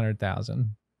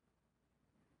 600,000.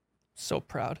 So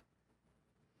proud.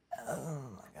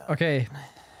 Okay.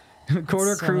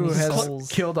 Corridor So Crew many has souls.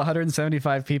 killed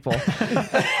 175 people.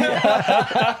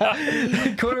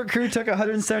 Corridor Crew took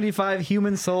 175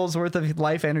 human souls worth of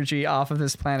life energy off of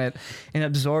this planet and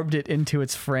absorbed it into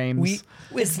its frames.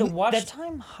 Is the watch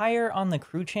time higher on the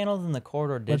crew channel than the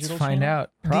Corridor Let's digital find channel?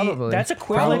 out. Probably. That's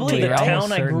equivalent Probably, to the right?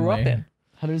 town I grew up Certainly. in.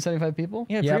 175 people?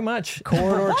 Yeah, Yep. pretty much.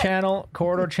 Corridor channel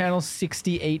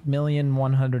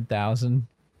 68,100,000.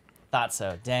 Thought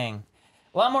so. Dang.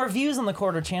 A lot more views on the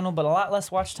Corridor channel, but a lot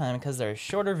less watch time because they're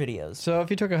shorter videos. So if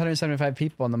you took 175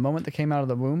 people and the moment they came out of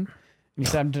the womb, and you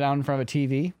sat them down in front of a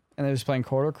TV and they was playing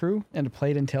Corridor Crew and it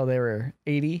played until they were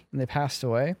 80 and they passed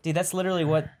away, Dude, that's literally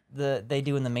what they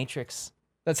do in the Matrix.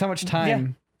 that's how much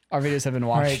time our videos have been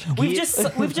watched. Right. We've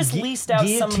just leased out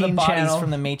some of the Guillotine bodies channel. from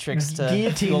the Matrix to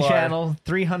Guillotine fuel our- channel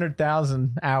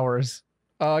 300,000 hours.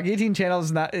 Guillotine Channel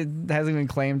is not. It hasn't even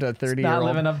claimed a 30-year-old. Not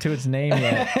living up to its name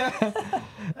yet.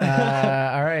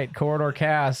 All right, Corridor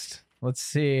cast. Let's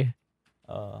see.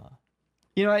 You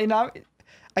know, I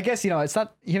guess it's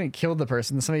not. You haven't killed the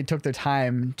person. Somebody took their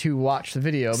time to watch the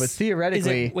video, but Is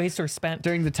theoretically, it waste or spent?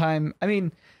 during the time, I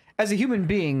mean, as a human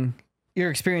being,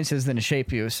 your experiences then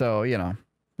shape you. So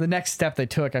the next step they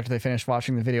took after they finished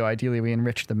watching the video, ideally we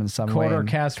enriched them in some way Corridor and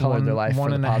cast colored their life for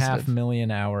the 1.5 positive.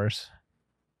 million hours.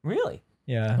 Really?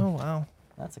 Yeah. Oh, wow.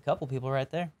 That's a couple people right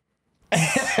there.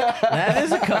 That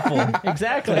is a couple.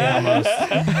 Exactly. Almost.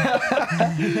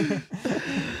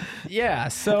 Yeah.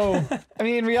 So I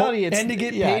mean, in reality, it's And to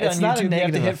get yeah, paid it's on not a YouTube, you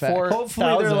have to negative hit effect. 4. hopefully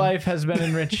their 1,000. life has been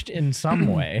enriched in some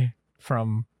way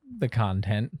from the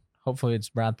content. Hopefully it's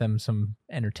brought them some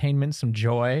entertainment, some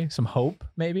joy, some hope,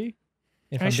 maybe.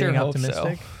 If I I'm sure being hope so.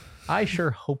 optimistic. I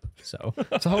sure hope so.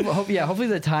 So hopefully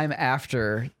the time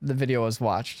after the video was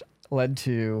watched led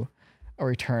to a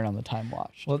return on the time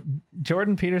watched. Well,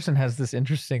 Jordan Peterson has this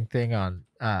interesting thing on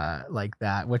like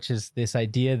that, which is this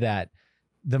idea that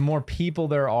the more people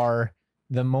there are,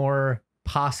 the more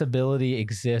possibility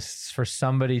exists for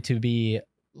somebody to be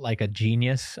like a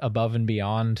genius above and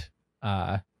beyond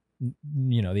the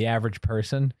average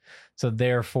person. So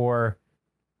therefore,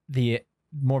 the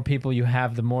more people you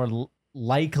have, the more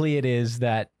likely it is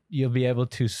that you'll be able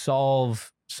to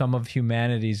solve some of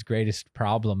humanity's greatest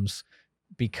problems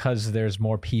because there's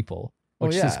more people, Well,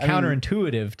 which yeah, is I mean-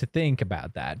 counterintuitive to think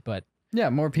about that. But Yeah,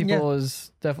 more people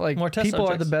is definitely More test people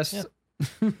are the subjects.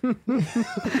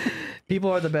 best. People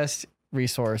are the best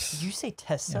resource. Did you say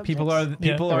test subjects? People are the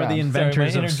Around. Sorry, inventors my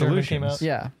of inner German came solutions.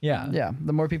 Yeah, Yeah. yeah.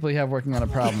 The more people you have working on a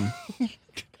problem, the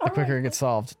quicker it gets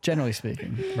solved. Generally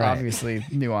speaking, Right. obviously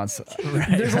nuance.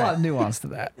 There's a lot of nuance to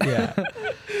that. Yeah.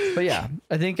 But yeah,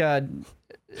 I think it's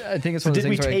So one of those did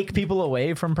we things where take people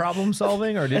away from problem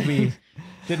solving, or did we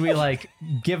like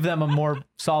give them a more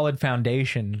solid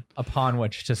foundation upon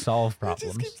which to solve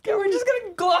problems? We're just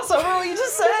gonna gloss over what you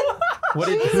just said.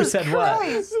 Who said what?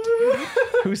 Christ.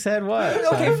 Who said what?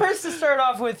 Okay, son? first to start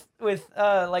off with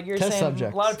like you're Test saying,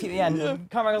 subjects. a lot of people. Yeah,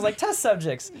 Carmichael was like test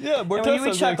subjects. Yeah, we're And test when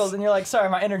you subjects. chuckled, and you're like, "Sorry,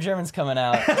 my inner German's coming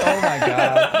out." oh my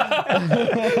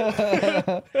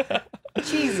god,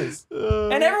 Jesus.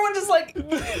 And everyone just like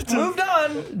moved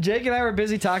on. Jake and I were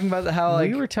busy talking about how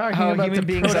like we were talking how about human the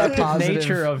beings are productive positive.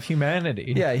 nature of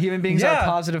humanity. Yeah, human beings are a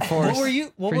positive force. What were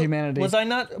you? What for was, humanity. Was I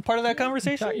not part of that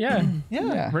conversation? Yeah.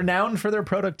 Yeah. Renowned for their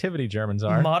productivity, Germans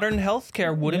are. Modern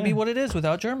healthcare wouldn't be Yeah. what it is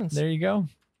without Germans. There you go.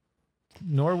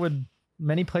 Nor would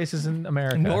many places in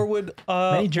America. Nor would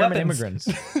many German weapons.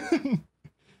 immigrants.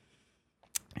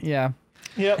 Yeah.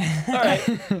 Yep. All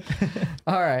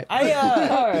right. All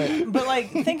right. But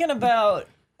like thinking about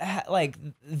like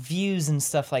views and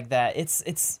stuff like that,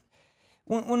 it's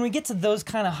when we get to those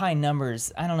kind of high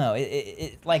numbers, I don't know,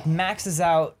 it like maxes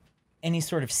out any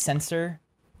sort of censor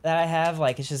that I have,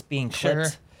 like it's just being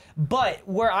clipped. Sure. But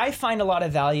where I find a lot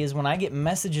of value is when I get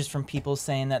messages from people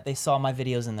saying that they saw my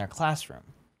videos in their classroom.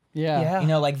 Yeah. Yeah. You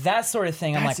know, like that sort of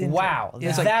thing. I'm like, wow,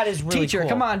 It's that is really teacher, cool.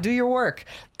 come on, do your work.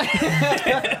 But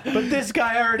this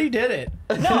guy already did it.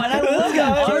 No, and I love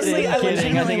that. Honestly, I I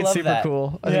legitimately think it's love super that.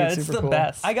 cool. I Yeah, think it's super the cool.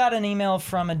 best. I got an email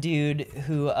from a dude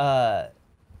who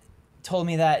told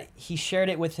me that he shared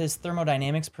it with his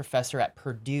thermodynamics professor at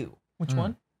Purdue. Which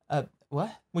one?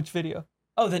 What? Which video?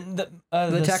 Oh, the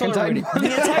Attack on solar Titan. radi-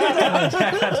 the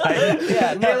Attack on Titan.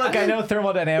 Yeah, no, Hey, look, I know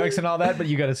thermodynamics and all that, but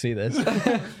you got to see this.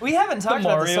 we haven't talked about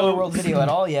the Mario. Solar World video at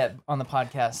all yet on the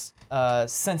podcast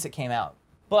since it came out.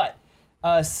 But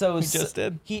so We just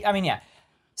did.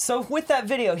 So with that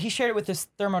video, he shared it with his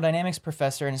thermodynamics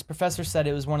professor, and his professor said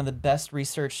it was one of the best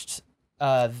researched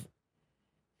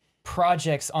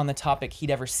projects on the topic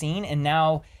he'd ever seen, and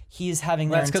now he's having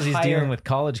their That's because he's entire dealing with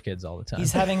college kids all the time.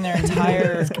 he's having their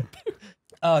entire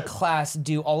class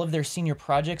do all of their senior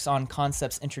projects on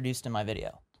concepts introduced in my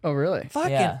video. Oh, really?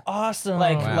 Fucking Yeah. awesome.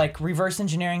 Like reverse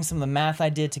engineering some of the math I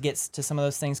did to get to some of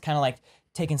those things, kind of like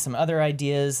taking some other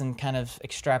ideas and kind of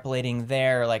extrapolating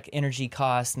their like energy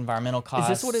costs, environmental costs.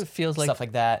 this what it feels like? Stuff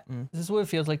like that. And, Is this what it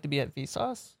feels like to be at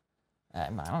Vsauce? I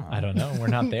don't know. I don't know. We're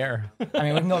not there. I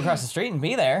mean, we can go across the street and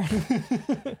be there.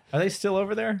 Are they still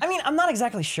over there? I mean, I'm not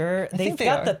exactly sure. They've think they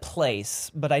got are. the place,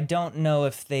 but I don't know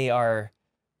if they are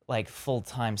like full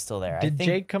time still there. Did I think,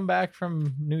 Jake come back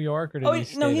from New York, or did Oh he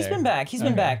stay no, he's there? been back. He's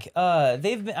been Okay. back.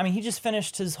 They've been. I mean, he just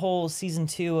finished his whole season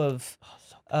 2 of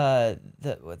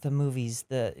the movies.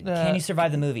 Can You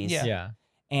Survive the Movies? Yeah. Yeah.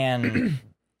 And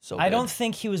So I don't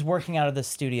think he was working out of the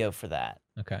studio for that.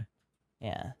 Okay.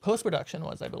 Yeah. Post production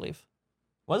was, I believe.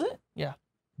 Was it? Yeah.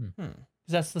 Hmm. 'Cause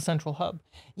that's the central hub.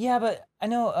 Yeah, but I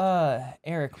know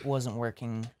Eric wasn't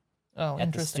working Oh, at the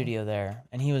interesting. studio there,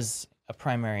 and he was a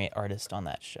primary artist on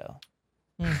that show.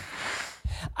 Hmm.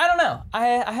 I don't know. I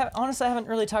have honestly I haven't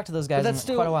really talked to those But guys that's in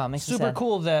still quite a while. It makes me super sad.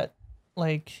 cool that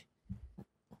like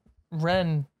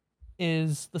Ren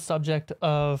is the subject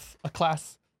of a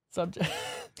class subject.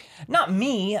 Not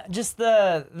me, just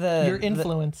the Your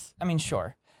influence. I mean,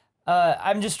 sure.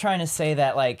 I'm just trying to say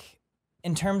that, like,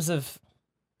 in terms of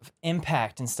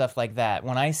impact and stuff like that,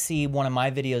 when I see one of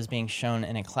my videos being shown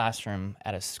in a classroom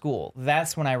at a school,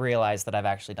 that's when I realize that I've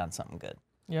actually done something good.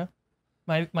 Yeah.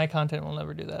 My content will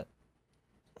never do that.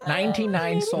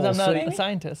 99 'Cause souls. I'm not So a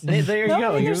scientist. there you No,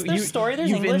 go. I mean, there's story, there's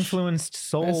you've English. influenced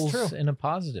souls true. in a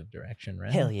positive direction,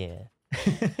 right? Hell yeah.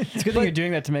 It's good that you're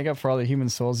doing that to make up for all the human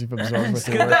souls you've absorbed with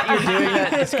your Good work. that you're doing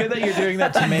that. It's good that you're doing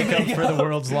that to make up for the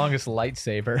world's longest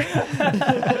lightsaber.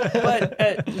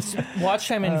 But watch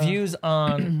time and views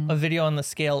on a video on the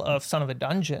scale of Son of a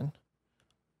Dungeon,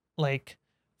 like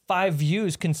 5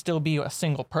 views can still be a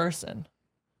single person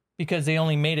because they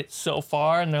only made it so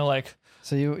far and they're like,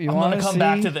 So you I'm want gonna come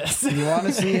back to this. You want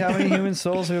to see how many human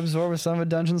souls we absorbed with Son of a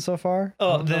Dungeon so far? I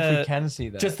Oh, don't know if we the can see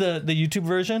that. just the YouTube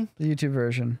version. The YouTube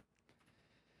version.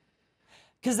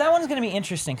 Because that one's going to be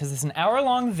interesting because it's an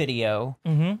hour-long video.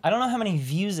 Mm-hmm. I don't know how many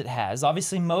views it has.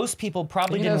 Obviously, most people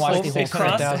probably It didn't has watch like the whole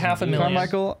 600,000 thing. Crossed half a views. million.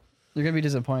 Carmichael, you're gonna be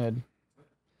disappointed.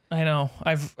 I know.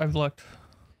 I've looked.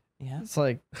 Yeah. It's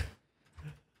like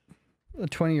a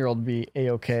 20-year-old would be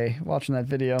a-okay watching that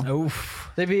video.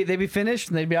 Oof. They'd be finished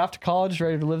and they'd be off to college,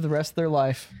 ready to live the rest of their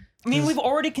life. I mean, we've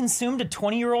already consumed a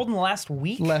 20-year-old in the last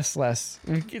week. Less.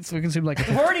 We consume like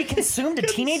We've already consumed a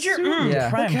teenager. Yeah.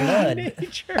 Prime blood.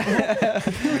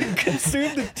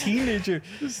 Consumed a teenager.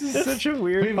 This is such a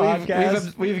weird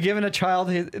podcast. We've given a child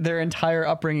their entire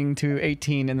upbringing to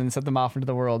 18 and then set them off into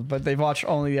the world, but they've watched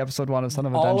only episode 1 of Son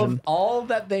of a Dungeon. All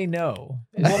that they know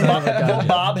is Well, Son of a Dungeon.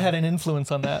 Bob had an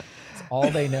influence on that.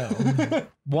 All they know.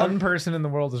 One person in the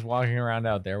world is walking around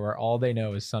out there where all they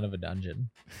know is Son of a Dungeon.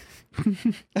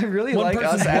 I really One like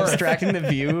us person's worth. abstracting the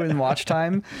view and watch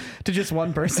time to just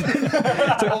one person.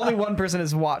 So only one person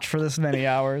has watched for this many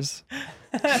hours.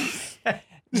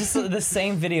 Just the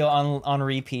same video on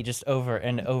repeat, just over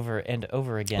and over and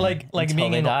over again. Like until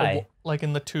being they in die. like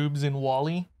in the tubes in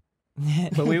Wall-E.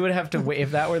 But we would have to wait.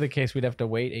 If that were the case, we'd have to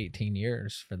wait 18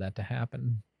 years for that to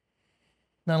happen.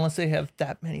 Not unless they have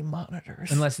that many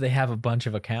monitors. Unless they have a bunch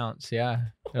of accounts. Yeah.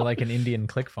 They're like an Indian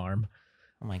click farm.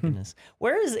 Oh my goodness.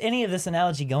 Where is any of this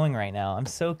analogy going right now? I'm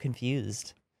so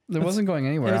confused. It wasn't going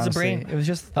anywhere. it was a honestly. brain- It was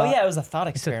just Oh thought. yeah, it was a thought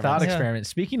It's a experiment. thought Yeah. experiment.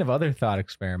 Speaking of other thought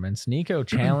experiments, Nico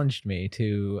challenged me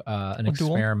to an A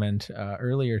duel? experiment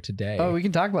earlier today. Oh, we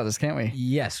can talk about this, can't we?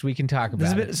 Yes, we can talk This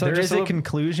is about a bit- it. so There just is a a little-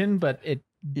 conclusion, but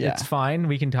Yeah. it's fine.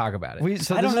 We can talk about it. So I this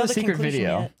don't is know a the secret conclusion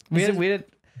video. yet.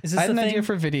 Is this I had the an thing? idea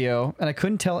for video, and I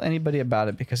couldn't tell anybody about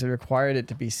it because it required it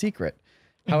to be secret.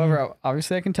 However,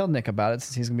 obviously, I can tell Nick about it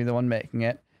since he's gonna be the one making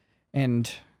it, and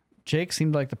Jake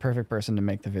seemed like the perfect person to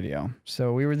make the video.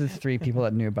 So we were the 3 people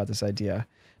that knew about this idea.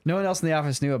 No one else in the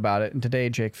office knew about it, and today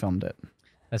Jake filmed it.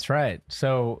 That's right.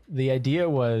 So the idea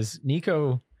was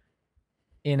Nico,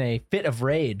 in a fit of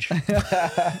rage,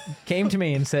 came to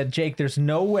me and said, Jake, there's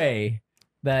no way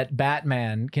that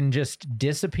Batman can just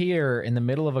disappear in the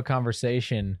middle of a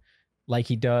conversation like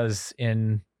he does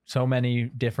in so many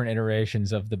different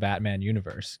iterations of the Batman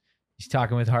universe. He's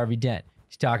talking with Harvey Dent.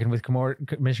 He's talking with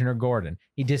Commissioner Gordon.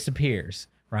 He disappears,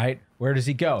 right? Where does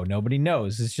he go? Nobody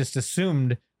knows. It's just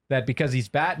assumed that because he's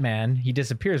Batman, he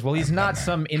disappears. Well, he's not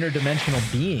some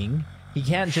interdimensional being. He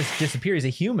can't just disappear. He's a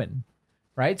human,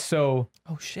 right? So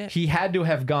Oh shit. he had to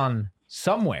have gone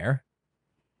somewhere.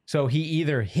 So he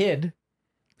either hid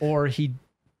or he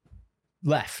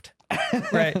left.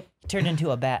 Right. Turned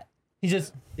into a bat. He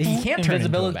just He can't turn into a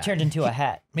Invisibility bat. Turned into a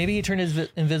hat. maybe he turned his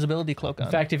invisibility cloak on.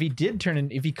 In fact, if he could turn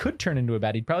into a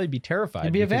bat, he'd probably be terrified.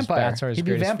 He'd be a because vampire. bats are his He'd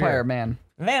be a greatest vampire fear. man.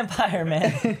 Vampire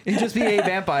man. He'd just be a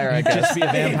vampire, I guess. Just be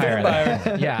a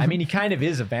vampire. Yeah, I mean, he kind of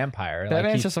is a vampire. That Like,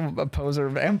 man's he- just a poser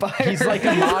vampire. He's like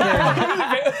a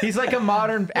modern. He's like a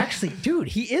modern. Actually, dude,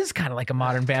 he is kind of like a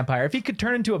modern vampire. If he could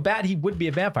turn into a bat, he would be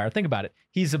a vampire. Think about it.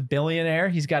 He's a billionaire.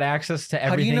 He's got access to How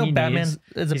do everything you know he Batman needs.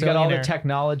 is a He's got all the billionaire?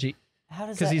 technology How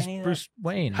does because that he's any of Bruce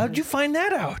Wayne. How'd you find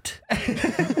that out?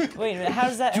 that, wait, how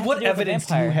does that have What to do with a evidence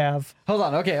do you vampire? have? Hold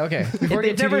on. Okay. Before we They've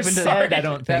get too never deep into said, I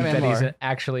don't think, Batman that he's lore.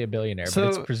 actually a billionaire, So-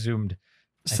 but it's presumed.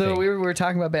 I So think. we were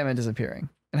talking about Batman disappearing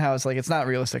and how it's like it's not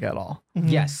realistic at all.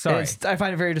 Yes, sorry. I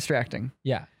find it very distracting,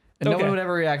 Yeah, and no Okay. one would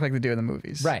ever react like they do in the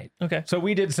movies. right. Okay. So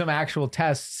we did some actual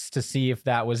tests to see if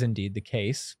that was indeed the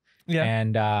case. Yeah.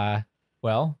 And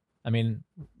well, I mean,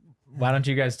 why don't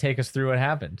you guys take us through what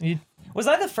happened? Was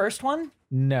I the first one?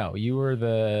 No, you were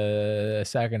the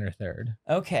second or third.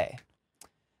 Okay.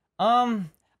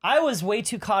 I was way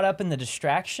too caught up in the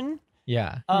distraction.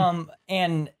 Yeah,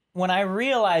 And when I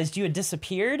realized you had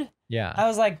disappeared, yeah. I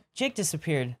was like, Jake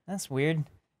disappeared. That's weird.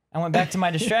 I went back to my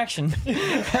distraction.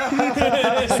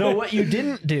 So what you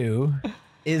didn't do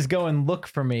is go and look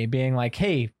for me, being like,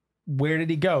 "Hey, where did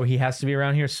he go? He has to be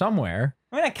around here somewhere."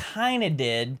 I mean, I kind of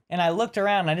did. And I looked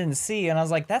around and I didn't see. And I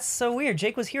was like, that's so weird.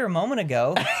 Jake was here a moment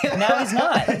ago. And now he's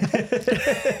not.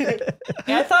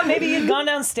 And I thought maybe he'd gone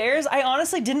downstairs. I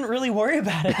honestly didn't really worry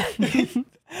about it.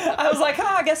 I was like,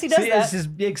 I guess he does See, that. this is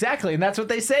exactly, and that's what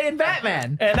they say in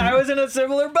Batman. And I was in a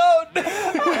similar boat.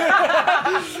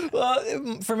 Well,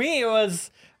 for me, it was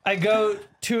I go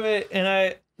to it,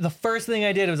 and the first thing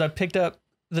I did was I picked up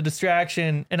the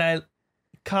distraction, and I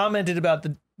commented about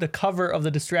the cover of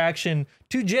the distraction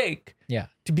to Jake Yeah,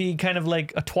 to be kind of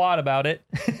like a twat about it,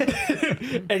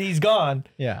 and he's gone.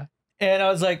 yeah. And I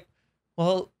was like,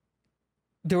 well,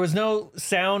 there was no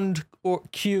sound or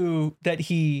cue that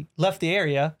he left the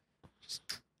area.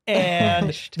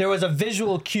 And there was a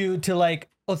visual cue to like,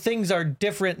 oh, things are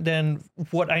different than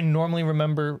what I normally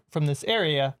remember from this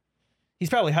area. He's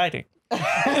probably hiding. And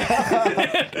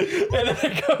then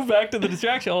I go back to the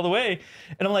distraction all the way.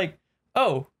 And I'm like,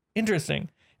 oh, interesting.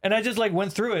 And I just like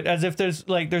went through it as if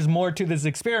there's more to this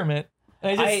experiment.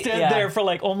 And I just stood there for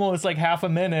like almost like half a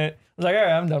minute. I was like, all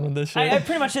right, I'm done with this shit. I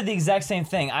pretty much did the exact same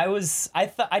thing. I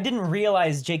didn't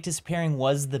realize Jake disappearing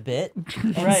was the bit,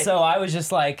 and so I was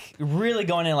just like really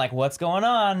going in like, what's going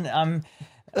on?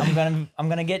 I'm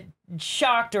gonna get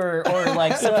shocked or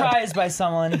like surprised by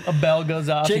someone. A bell goes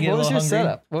off. Jake, you get what a was little your hungry.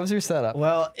 setup? What was your setup?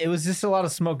 Well, it was just a lot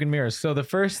of smoke and mirrors. So the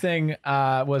first thing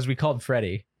was we called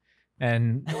Freddy.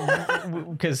 And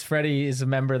because Freddy is a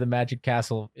member of the Magic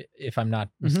Castle, if I'm not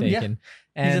mistaken.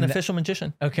 And, He's an official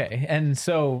magician. Okay. And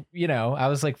so, I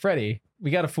was like, Freddy, we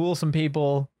got to fool some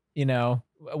people.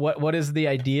 What is the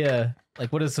idea?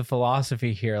 Like, what is the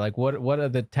philosophy here? Like, what are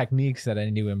the techniques that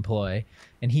I need to employ?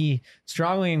 And he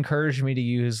strongly encouraged me to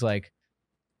use like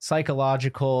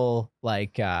psychological,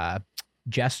 like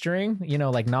gesturing,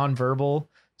 like nonverbal.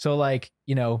 So like,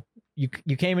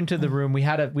 you came into the room. We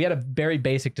had a very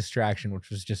basic distraction, which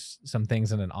was just some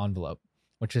things in an envelope,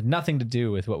 which had nothing to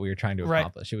do with what we were trying to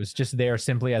accomplish. It was just there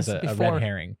simply as a red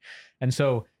herring. And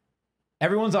so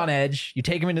everyone's on edge. You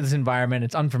take them into this environment.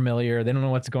 It's unfamiliar. They don't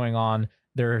know what's going on.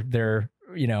 They're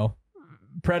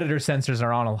predator sensors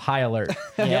are on a high alert.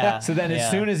 Yeah. So then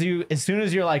as soon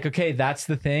as you're like, okay, that's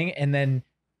the thing, and then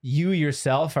you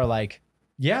yourself are like,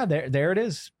 yeah, there it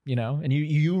is, and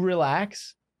you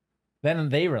relax. Then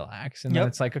they relax, and then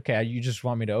it's like, okay, you just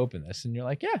want me to open this, and you're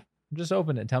like, yeah, just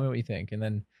open it. Tell me what you think, and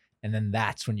then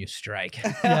that's when you strike.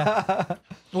 Yeah.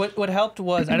 What helped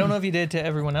was, I don't know if you did to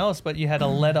everyone else, but you had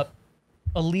a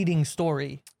leading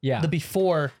story. Yeah. The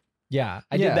before. Yeah,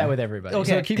 I did that with everybody.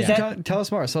 Okay. So tell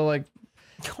us more. So like,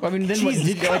 I mean, then what did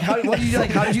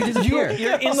you disappear?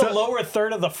 You're in the lower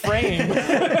third of the frame.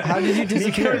 How did you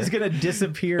disappear? Nico is gonna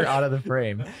disappear out of the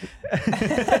frame.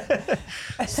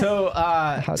 So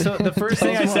the first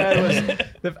thing I said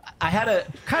was I had a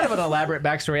kind of an elaborate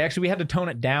backstory. Actually, we had to tone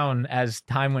it down as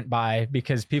time went by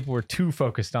because people were too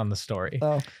focused on the story.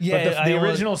 Oh. Yeah. But the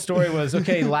original story was,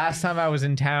 okay, last time I was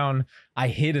in town, I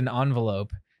hid an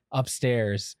envelope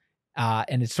upstairs.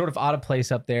 And it's sort of out of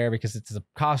place up there because it's a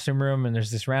costume room and there's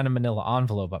this random manila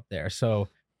envelope up there. So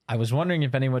I was wondering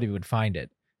if anybody would find it,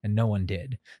 and no one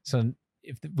did. So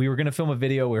if we were going to film a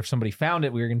video where if somebody found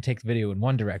it, we were going to take the video in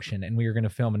one direction, and we were going to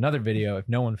film another video if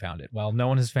no one found it. Well, no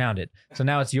one has found it. So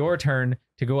now it's your turn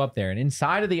to go up there. And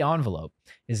inside of the envelope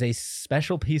is a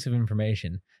special piece of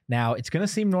information. Now, it's going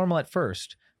to seem normal at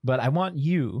first, but I want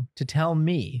you to tell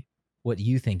me what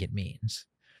you think it means.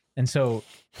 And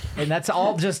that's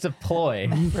all just a ploy.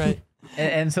 Right.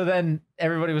 And so then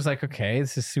everybody was like, okay,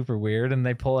 this is super weird. And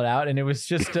they pull it out, and it was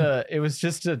just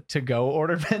a to-go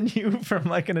order menu from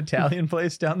like an Italian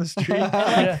place down the street.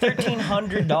 Like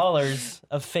 $1,300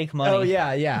 of fake money. Oh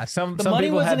yeah. Some money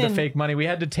people had wasn't the in- fake money. We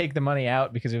had to take the money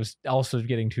out because it was also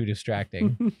getting too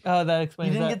distracting. Oh, that explains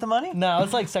You didn't that. get the money? No,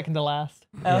 it's like second to last.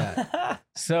 Yeah.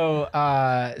 So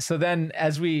then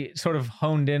as we sort of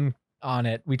honed in on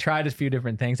it, we tried a few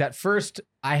different things. At first,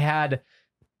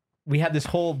 we had this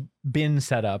whole bin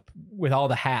set up with all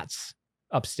the hats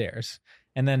upstairs,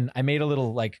 and then I made a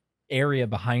little like area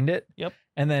behind it. Yep.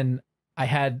 And then I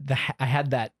had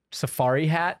that safari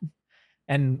hat,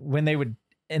 and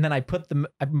then I put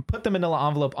the manila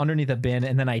envelope underneath a bin,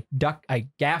 and then I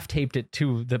gaff taped it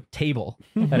to the table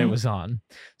that it was on.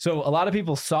 So a lot of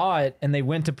people saw it and they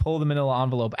went to pull the manila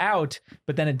envelope out,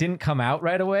 but then it didn't come out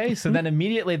right away. So then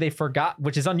immediately they forgot,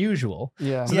 which is unusual.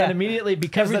 Yeah. So then immediately,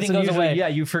 because Everything that's goes unusual, away. yeah,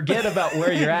 you forget about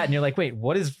where you're at, and you're like, wait,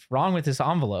 what is wrong with this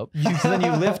envelope? So then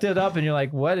you lift it up and you're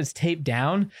like, what is taped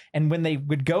down? And when they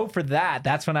would go for that,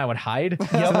 that's when I would hide.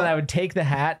 So then I would take the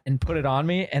hat and put it on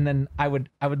me, and then I would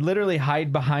literally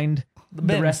hide behind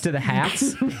the rest of the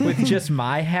hats with just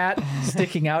my hat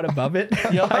sticking out above it,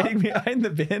 hiding behind the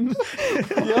bin.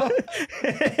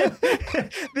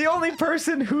 The only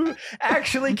person who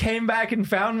actually came back and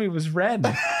found me was Ren.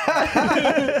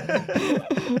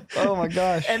 Oh my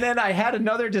gosh. And then I had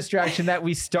another distraction that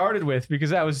we started with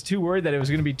because I was too worried that it was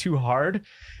going to be too hard.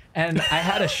 And I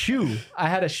had a shoe.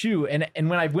 And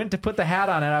when I went to put the hat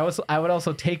on it, I would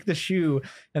also take the shoe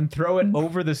and throw it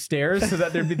over the stairs so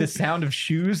that there'd be the sound of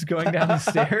shoes going down the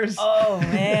stairs. Oh,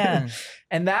 man.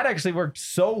 And that actually worked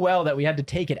so well that we had to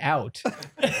take it out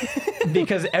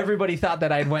because everybody thought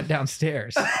that I went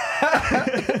downstairs. Like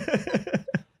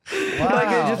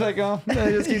they just like, oh,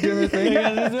 they just keep doing their thing.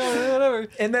 Whatever.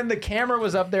 And then the camera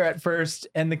was up there at first,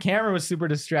 and the camera was super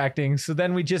distracting. So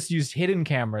then we just used hidden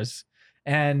cameras.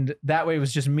 And that way it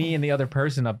was just me and the other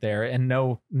person up there, and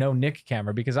no Nick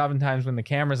camera, because oftentimes when the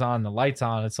camera's on, the light's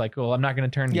on, it's like, well, I'm not going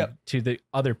to turn to the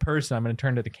other person. I'm going to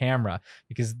turn to the camera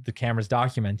because the camera's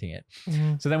documenting it.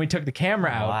 Mm-hmm. So then we took the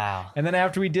camera out. Wow. And then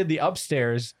after we did the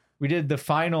upstairs, we did the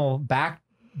final back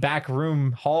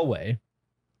room hallway.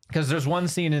 because there's one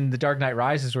scene in The Dark Knight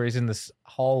Rises where he's in this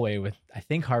hallway with, I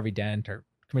think, Harvey Dent or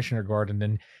Commissioner Gordon,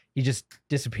 and he just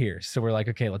disappears. So we're like,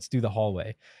 okay, let's do the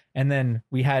hallway. And then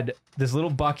we had this little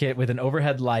bucket with an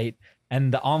overhead light,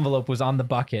 and the envelope was on the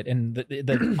bucket, and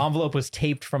the envelope was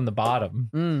taped from the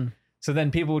bottom. So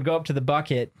then people would go up to the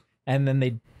bucket, and then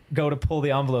they'd go to pull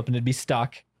the envelope, and it'd be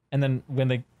stuck. And then when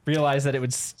they realized that it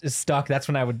was stuck, that's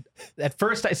when I would. At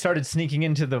first, I started sneaking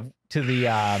into the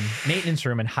maintenance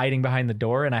room and hiding behind the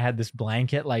door, and I had this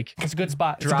blanket like It's a good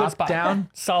spot. It's a drop good spot. down.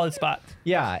 Solid spot.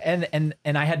 Yeah, and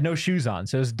I had no shoes on,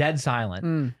 so it was dead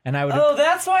silent. And I would. Oh,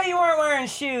 that's why you weren't wearing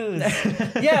shoes.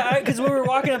 Yeah, because when we were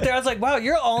walking up there, I was like, wow,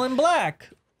 you're all in black.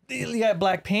 You got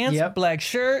black pants, Yep. black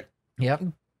shirt, Yep.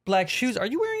 black shoes. Are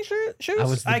you wearing shoes? I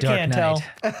was the Dark can't Knight.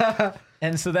 tell.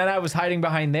 And so then I was hiding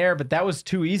behind there, but that was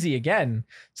too easy again.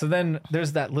 So then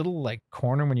there's that little like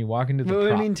corner when you walk into the What do you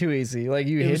prop. mean too easy? Like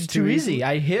you It hid was too easy.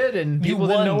 I hid, and You people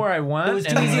didn't know won. where I went. It was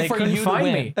too and easy they for couldn't you to find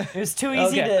win. me. It was too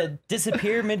easy Okay. to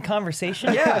disappear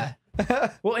mid-conversation. Yeah.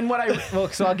 Well, and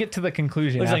so I'll get to the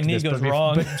conclusion. Looks like after this, Nico's but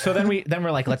wrong. But so then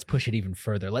we're like, let's push it even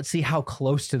further. Let's see how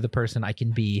close to the person I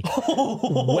can be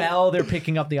while they're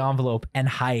picking up the envelope and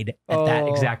hide at that Oh.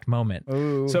 exact moment.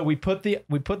 Ooh. So we put the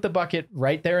bucket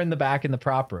right there in the back in the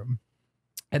prop room.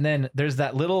 And then there's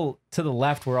that little to the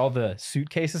left where all the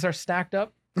suitcases are stacked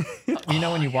up. You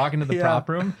know, when you walk into the Yeah. prop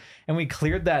room, and we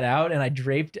cleared that out, and I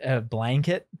draped a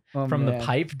blanket Oh, from the man.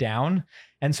 pipe down.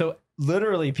 And so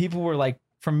literally people were like,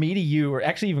 from me to you, or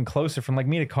actually even closer, from like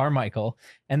me to Carmichael,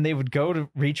 and they would go to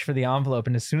reach for the envelope.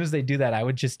 And as soon as they do that, I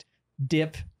would just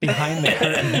dip behind the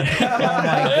curtain. Oh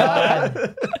my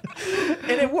God.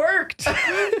 And it worked.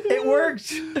 It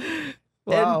worked.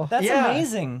 Wow. That's Yeah.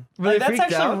 amazing. Were Like, they that's freaked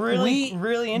actually out? really, We-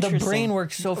 really The interesting. brain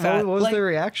works so What fast. was Like, their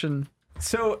reaction?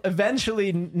 So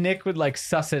eventually Nick would like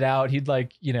suss it out. He'd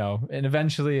like, and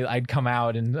eventually I'd come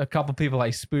out, and a couple people I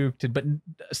spooked, but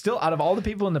still out of all the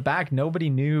people in the back, nobody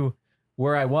knew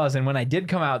where I was. And when I did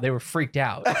come out, they were freaked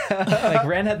out. Like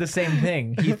Ren had the same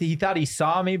thing. He thought he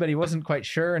saw me, but he wasn't quite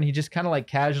sure. And he just kind of like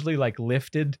casually like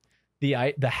lifted the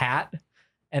hat.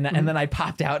 And then I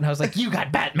popped out and I was like, "You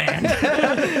got Batman."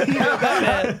 You got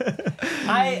Batman.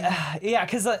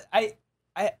 Because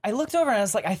I looked over and I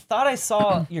was like, I thought I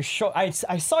saw your shoulder. I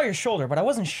saw your shoulder, but I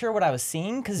wasn't sure what I was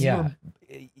seeing because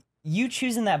you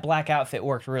choosing that black outfit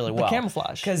worked really well.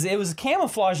 camouflage. Because it was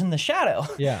camouflage in the shadow.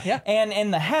 Yeah. Yeah.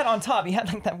 And the hat on top, you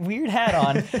had like that weird hat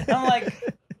on. And I'm like,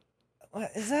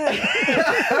 what is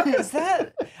that? Is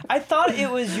that? I thought it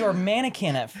was your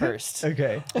mannequin at first.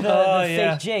 Okay. The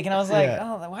yeah. fake Jake. And I was like, Yeah.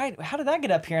 oh, why? How did that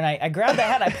get up here? And I grabbed the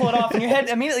hat, I pull it off, and your head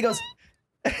immediately goes.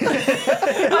 I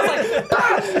was like,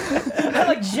 ah! I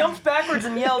like jumped backwards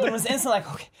and yelled and was instantly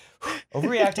like, okay,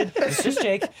 overreacted. It's just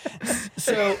Jake.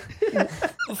 So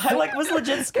I like was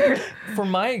legit scared. for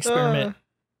my experiment,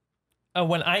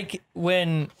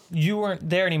 when you weren't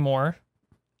there anymore,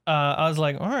 I was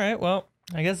like, all right, well,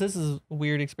 I guess this is a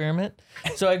weird experiment.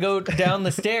 So I go down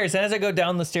the stairs, and as I go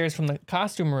down the stairs from the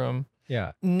costume room,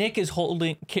 Yeah. Nick is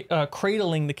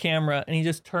cradling the camera, and he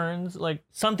just turns, like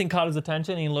something caught his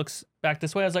attention, and he looks back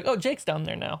this way. I was like, oh, Jake's down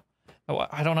there now.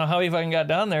 I don't know how he fucking got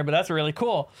down there, but that's really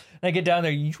cool. And I get down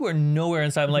there, you are nowhere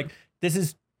inside. I'm like, this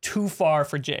is too far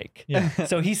for Jake. Yeah.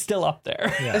 So he's still up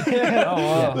there. Yeah. Oh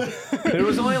wow. But it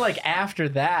was only like after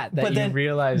that But you then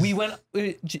realized we went.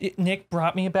 Nick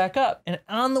brought me back up, and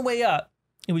on the way up,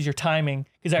 it was your timing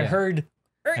because I Yeah. heard.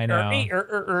 I know.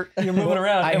 You're moving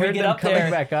around. I and we heard get them up coming there,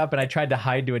 back up, and I tried to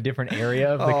hide to a different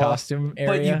area of the Oh. costume area.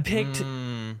 but you picked.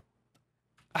 Mm.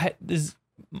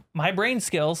 My brain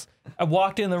skills. I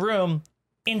walked in the room,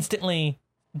 instantly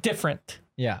different.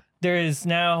 Yeah. There is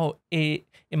now in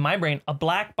my brain a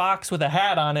black box with a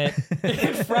hat on it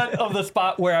in front of the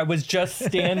spot where I was just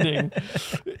standing,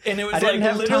 and it was I didn't like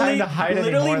have literally, time to hide any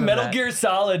literally more than Metal that. Gear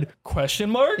Solid ?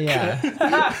 Yeah.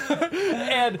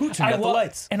 And turned out the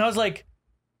lights? And I was like,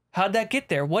 "How'd that get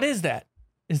there? What is that?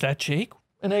 Is that Jake?"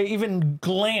 And I even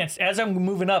glanced as I'm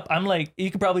moving up. I'm like, you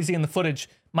can probably see in the footage,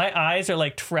 my eyes are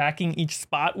like tracking each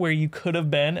spot where you could have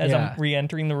been as Yeah. I'm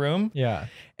re-entering the room. Yeah.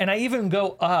 And I even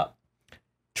go up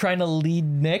trying to lead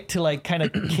Nick to like kind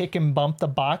of kick and bump the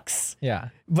box. Yeah.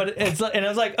 But and I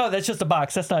was like, oh, that's just a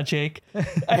box. That's not Jake.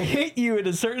 I hit you in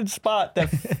a certain spot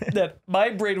that my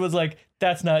brain was like,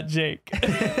 that's not Jake.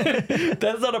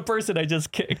 That's not a person I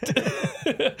just kicked.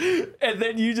 And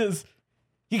then you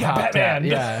got Popped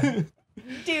Batman. out, Yeah.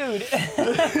 Dude.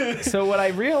 So what I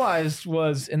realized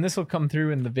was, and this will come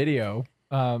through in the video,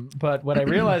 but what I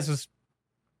realized was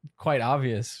quite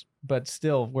obvious, but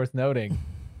still worth noting.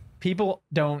 People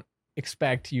don't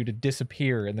expect you to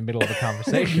disappear in the middle of a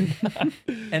conversation.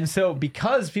 And so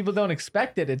because people don't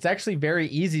expect it, it's actually very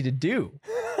easy to do.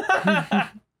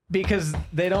 because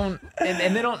they don't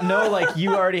and they don't know like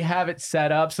you already have it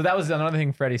set up. So that was another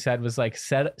thing Freddie said was like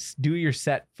do your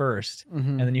set first,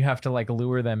 and then you have to like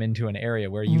lure them into an area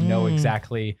where you know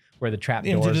exactly where the trap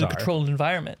into doors the are. controlled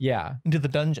environment. Yeah, Into the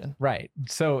dungeon. right.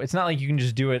 So it's not like you can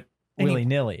just do it willy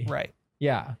nilly. Right.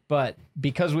 Yeah, but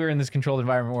because we were in this controlled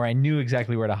environment where I knew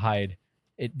exactly where to hide,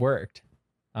 it worked.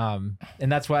 And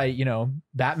that's why, you know,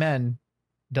 Batman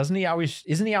isn't he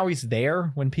always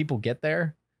there when people get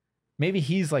there? Maybe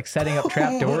he's like setting up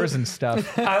trapdoors and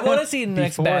stuff. I want to see in the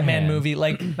next Batman beforehand. movie,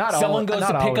 like Not someone goes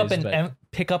not to pick always, but-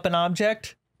 pick up an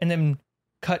object and then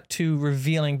cut to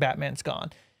revealing Batman's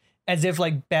gone, as if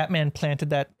like Batman planted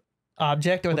that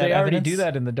object or Well, that they already evidence, do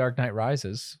that in The Dark Knight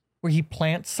Rises. where he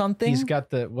plants something. He's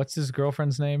got what's his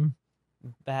girlfriend's name?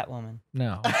 Batwoman.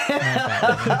 No. not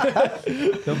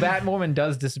Batwoman. Though Batwoman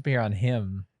does disappear on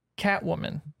him.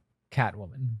 Catwoman.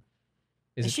 Catwoman.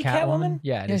 Is it she Catwoman?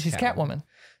 Yeah, it Yeah, is she's Catwoman.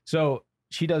 So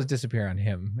she does disappear on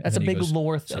him. and That's a then he big goes,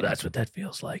 lore thing. So that's what that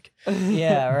feels like.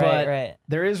 Yeah, right, But- right.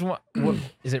 There is one. What,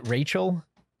 is it Rachel?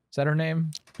 Is that her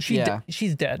name? She's Yeah.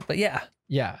 she's dead, but yeah,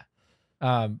 Yeah.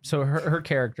 So her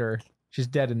character, she's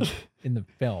dead in the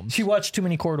film. she watched too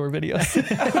many corridor videos.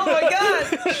 Oh my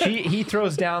god! He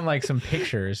throws down like some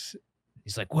pictures.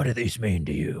 He's like, "What do these mean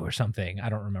to you?" or something. I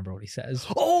don't remember what he says.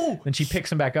 Oh Then she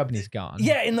picks him back up and he's gone.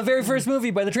 yeah, in the very first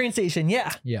movie by the train station.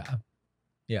 Yeah. Yeah.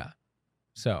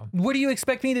 So What do you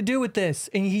expect me to do with this?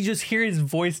 And he just hear his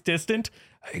voice distant.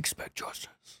 I expect justice.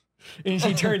 And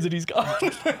she turns and he's gone.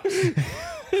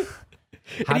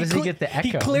 how does he get the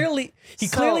echo? He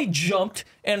clearly jumped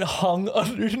and hung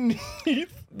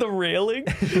underneath the railing.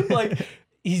 Like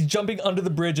he's jumping under the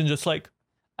bridge and just like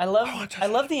I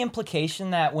love the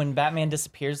implication that when Batman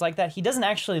disappears like that, he doesn't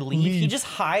actually leave. He just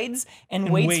hides and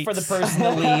waits for the waits. person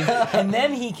to leave, and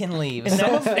then he can leave. And So-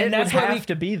 that's- It that's would why we- have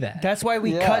to be that. That's why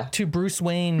we Yeah. cut to Bruce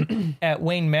Wayne at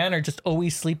Wayne Manor, just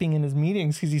always sleeping in his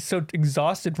meetings because he's so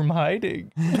exhausted from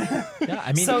hiding. Yeah,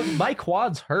 I mean, So- my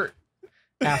quads hurt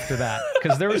after that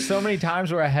because there were so many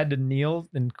times where I had to kneel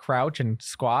and crouch and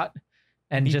squat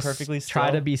and Be just perfectly try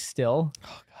still? to be still.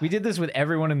 We did this with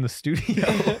everyone in the studio.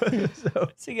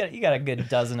 So you got a good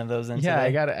dozen of those in Yeah,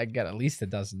 today. I got at least a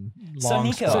dozen So long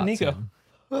Nico- squats So Nico.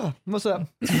 in. What's up?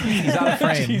 He's out of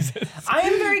frame. Jesus. I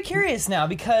am very curious now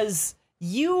because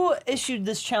you issued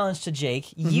this challenge to Jake.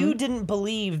 Mm-hmm. You didn't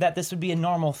believe that this would be a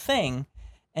normal thing,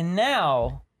 and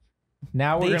now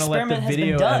Now we're The gonna let the experiment has been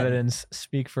video done. evidence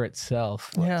speak for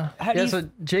itself. Yeah. how do Yeah, you? so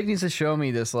Jake needs to show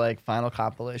me this like final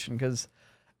compilation because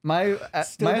my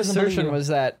Still my doesn't believe assertion you. was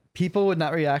that people would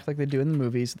not react like they do in the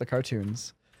movies, the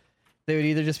cartoons. They would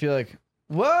either just be like,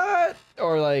 "What?"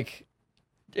 or like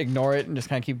ignore it and just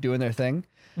kind of keep doing their thing.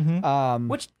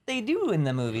 Which they do in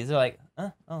the movies. They're like,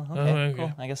 oh, okay, okay.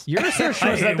 cool. I guess. Your assertion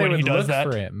I was hate that they when he would does look that.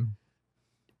 for him.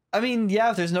 I mean,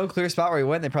 yeah, if there's no clear spot where he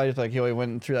went, they probably just like, "He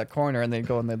went through that corner," and they'd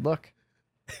go and they'd look.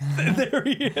 There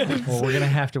he is. Well, we're gonna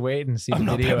have to wait and see the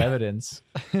not video Batman. evidence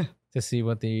to see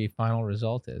what the final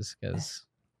result is. Because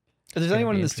If there's gonna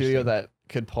anyone be in the studio interesting. that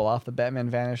could pull off the Batman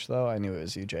vanish, though, I knew it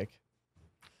was you, Jake.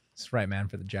 it's the right man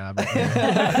for the job.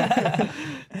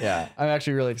 Yeah, I'm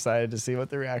actually really excited to see what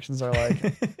the reactions are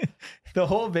like. The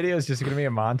whole video is just gonna be a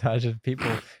montage of people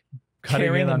cutting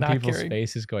Carrying in and on not people's carrying.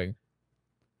 faces, going,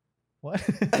 "What?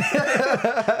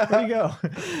 Where'd you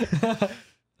go?"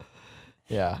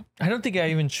 Yeah. I don't think I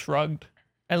even shrugged.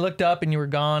 I looked up and you were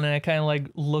gone, and I kind of like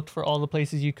looked for all the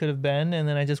places you could have been, and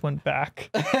then I just went back.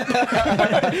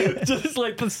 Just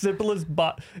like the simplest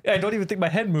bot. I don't even think my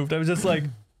head moved. I was just like,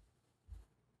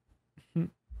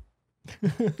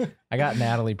 I got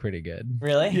Natalie pretty good.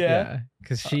 Really? yeah.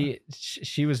 because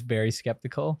she was very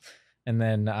skeptical, and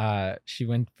then she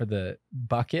went for the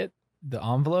bucket, the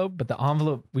envelope, but the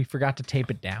envelope we forgot to tape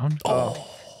it down. Oh.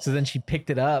 So then she picked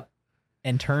it up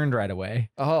and turned right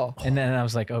away. Oh. And then I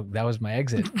was like, "Oh, that was my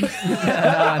exit."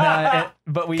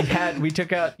 But we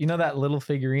took out, you know, that little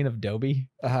figurine of Dobby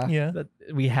Uh-huh. Yeah. that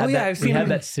we had. Oh, yeah, that I've we seen had him.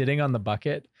 that sitting on the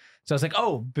bucket. So I was like,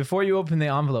 "Oh, before you open the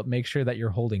envelope, make sure that you're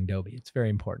holding Dobby. It's very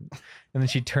important." And then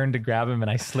she turned to grab him,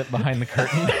 and I slipped behind the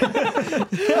curtain.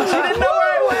 She didn't know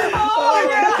where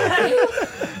I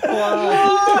went.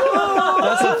 Wow.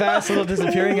 That's a fast little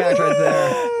disappearing act right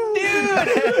there.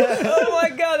 Oh my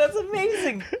god, that's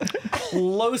amazing.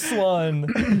 Close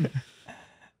one.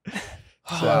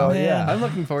 So, man. yeah, I'm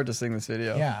looking forward to seeing this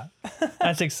video. Yeah.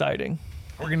 That's exciting.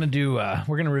 We're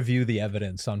gonna review the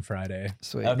evidence on Friday,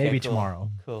 Sweet. Okay. maybe cool.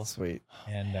 tomorrow, Cool. Sweet.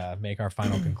 and make our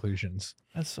final conclusions.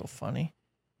 That's so funny.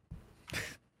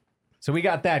 So we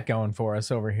got that going for us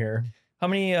over here. How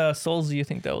many souls do you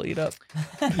think that will eat up?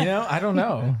 You know, I don't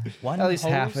know. One At least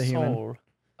whole half a human. soul.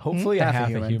 Hopefully Half a half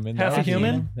a human. human. Half a That'd be-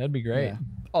 human? That'd be great. Yeah.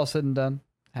 all said and done,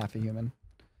 half a human.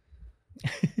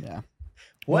 Yeah.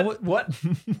 What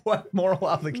moral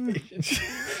obligations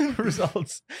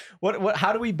results? What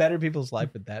how do we better people's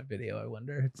life with that video? I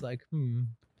wonder. It's like,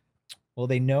 well,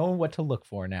 they know what to look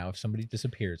for now if somebody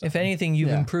disappears. If on them. anything, you've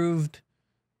Yeah. improved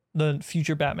the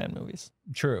future Batman movies,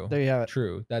 True. There you have it.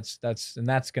 True. That's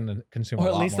gonna consume or a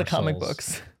at lot least the more comic souls.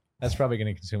 books, That's probably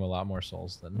gonna consume a lot more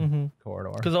souls than Mm-hmm.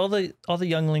 Corridor. because all the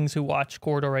younglings who watch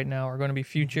Corridor right now are going to be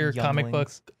future comic book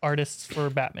Younglings. artists for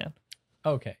Batman.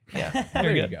 Okay. Yeah, There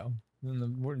you're you good. go.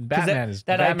 And Batman is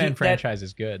that Batman IP franchise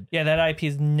is good. Yeah, that IP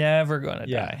is never going to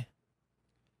Yeah. die.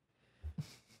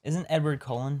 Isn't Edward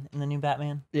Cullen in the new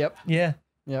Batman? Yep. Yeah,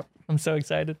 Yep. I'm so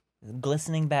excited.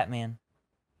 Glistening Batman.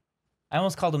 I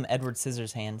almost called him Edward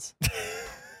Scissors Hands.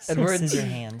 Edward Scissor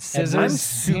Hands. Scissors I'm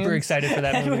super hands? excited for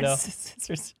that movie Edward though.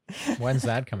 Scissors. When's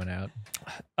that coming out?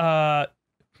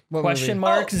 What Question movie?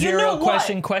 mark Oh, you zero know what?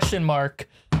 question mark.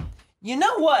 You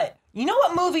know what? You know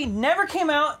what movie never came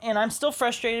out and I'm still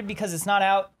frustrated because it's not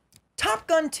out? Top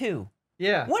Gun 2.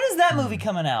 Yeah. When is that movie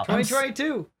coming out?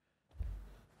 2022.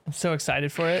 I'm so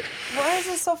excited for it. Why is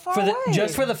it so far For the away?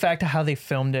 just for the fact of how they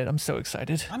filmed it, I'm so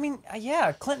excited. I mean,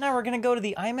 yeah, Clint and I were gonna go to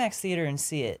the IMAX theater and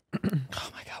see it, Oh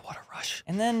my god, what a rush!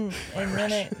 and then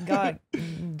it got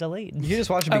delayed. You just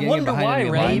watch the I beginning of wonder Behind why,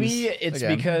 Enemy right? Lines Maybe it's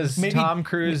again. because Maybe Tom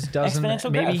Cruise doesn't.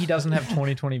 exponential Maybe growth. he doesn't have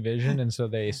 20/20 vision, and so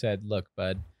they said, "Look,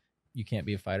 bud, you can't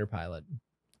be a fighter pilot.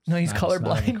 No, he's It's not in the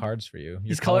colorblind. cards for you.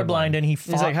 He's colorblind, and he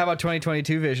fought. He's like, how about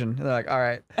 2022 vision? And they're like, all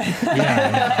right.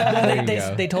 Yeah, there you they,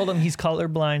 go. they told him he's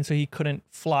colorblind, so he couldn't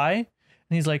fly, and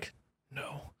he's like,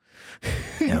 no.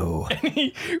 No. And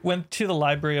he went to the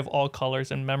library of all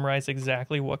colors and memorized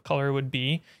exactly what color it would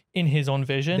be in his own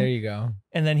vision, There you go.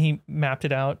 and then he mapped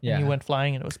it out, and Yeah. he went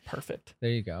flying, and it was perfect. There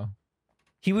you go.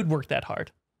 He would work that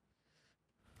hard.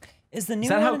 Is the new Is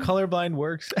that how one? colorblind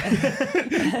works?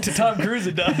 To Tom Cruise,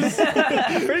 it does.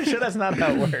 I'm pretty sure that's not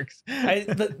how it works.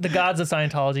 The gods of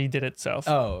Scientology did it so.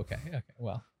 Oh, okay. Okay.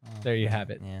 Well, there you have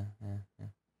it. Yeah.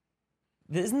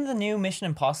 Isn't the new Mission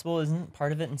Impossible? Isn't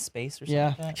part of it in space or something Yeah.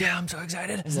 like that? Yeah, I'm so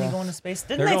excited. Isn't Yeah. he going to space?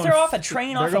 Didn't They're they going throw off a f-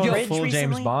 train They're off a going bridge full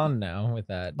recently? James Bond now with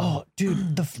that. Oh,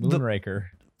 dude, the Moonraker.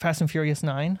 Fast and Furious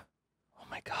 9. Oh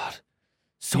my god,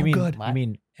 so you mean, good. You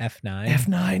mean F9?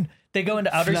 F9. They go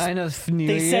into outer Nine of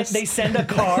they send a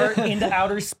car into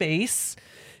outer space,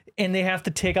 and they have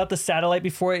to take out the satellite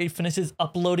before it finishes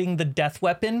uploading the death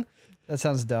weapon. That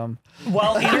sounds dumb.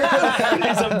 While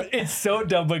it's so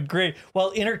dumb but great.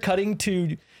 While intercutting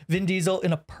to Vin Diesel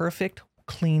in a perfect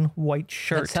clean white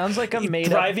shirt. That sounds like a He's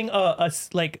made-up- driving a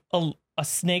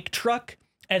snake truck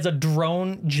as a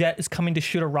drone jet is coming to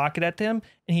shoot a rocket at him,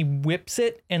 and he whips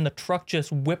it, and the truck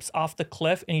just whips off the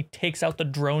cliff, and he takes out the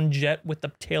drone jet with the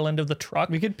tail end of the truck.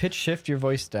 We could pitch shift your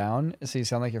voice down so you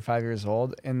sound like you're 5 years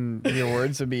old, and your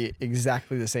words would be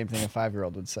exactly the same thing a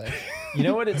 5-year-old would say. You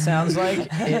know what it sounds like?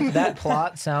 That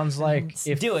plot sounds like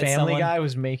if Do it, Family someone. Guy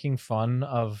was making fun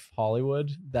of Hollywood.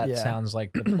 That Yeah. sounds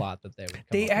like the plot that they would come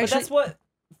They up with. But actually, that's what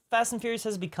Fast and Furious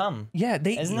has become. yeah,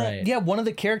 Isn't it? Right. yeah, one of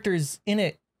the characters in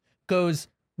it goes,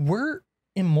 "We're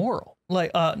immoral."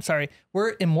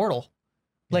 We're immortal.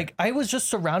 Like, I was just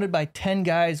surrounded by 10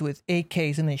 guys with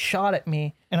AKs, and they shot at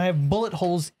me, and I have bullet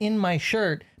holes in my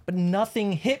shirt, but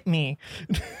nothing hit me.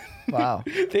 Wow.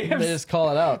 They have, They just call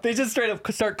it out. they just straight up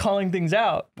start calling things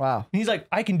out. Wow. And he's like,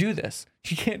 "I can do this.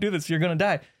 You can't do this. You're gonna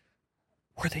die.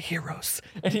 We're the heroes."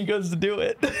 And he goes to do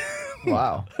it.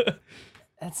 Wow.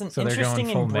 That's an So they're going interesting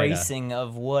full meta. embracing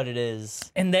of what it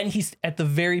is. And then he's at the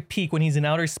very peak when he's in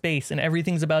outer space and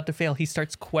everything's about to fail. He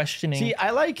starts questioning. See,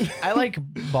 I like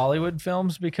Bollywood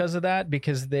films because of that,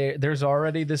 because there's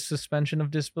already this suspension of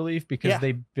disbelief because Yeah.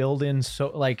 they build in so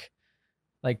like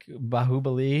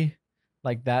Bahubali,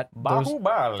 like that.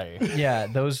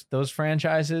 Those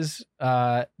franchises,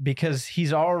 because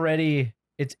he's already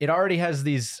it already has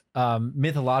these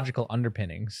mythological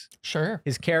underpinnings. Sure.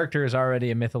 His character is already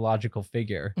a mythological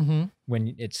figure Mm-hmm.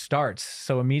 when it starts,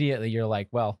 so immediately you're like,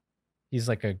 well, he's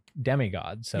like a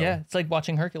demigod. So Yeah, it's like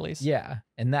watching Hercules. yeah,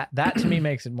 and that to me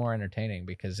makes it more entertaining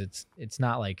because it's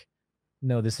not like,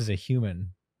 no, this is a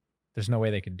human. There's no way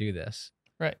they could do this.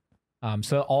 Right.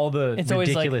 So all the It's always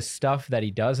like- ridiculous stuff that he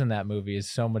does in that movie is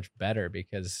so much better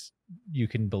because you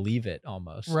can believe it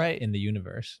almost Right. in the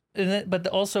universe. But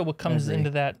also what comes agree. into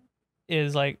that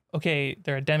is like, okay,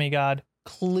 they're a demigod.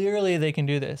 Clearly they can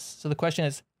do this. So the question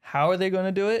is, how are they going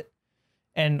to do it?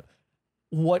 And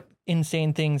what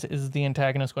insane things is the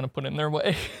antagonist going to put in their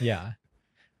way? Yeah.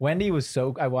 Wendy was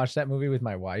I watched that movie with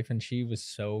my wife and she was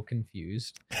so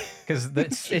confused because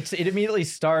it immediately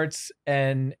starts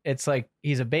and it's like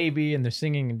he's a baby and they're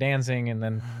singing and dancing and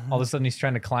then all of a sudden he's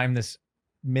trying to climb this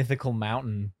mythical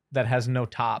mountain that has no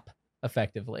top,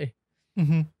 effectively.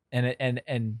 Mm-hmm.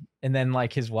 And then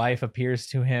like his wife appears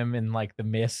to him in like the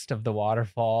mist of the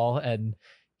waterfall, and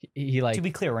he like To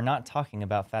be clear, we're not talking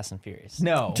about Fast and Furious.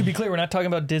 no. To be clear, we're not talking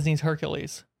about Disney's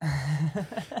Hercules.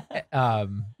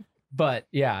 But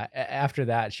yeah, after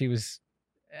that,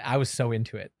 I was so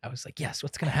into it. I was like, yes,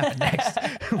 what's gonna happen next?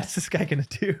 What's this guy gonna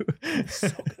do? So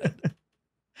good.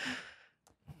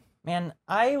 Man,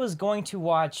 I was going to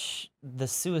watch The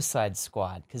Suicide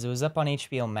Squad because it was up on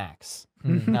HBO Max.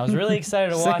 And I was really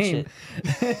excited to watch Same.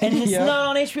 it. And it's Yeah. not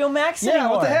on HBO Max Yeah,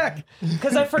 anymore. what the heck?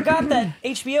 Because I forgot that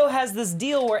HBO has this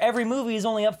deal where every movie is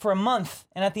only up for a month.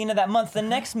 And at the end of that month, the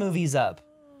next movie's up.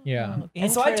 Yeah,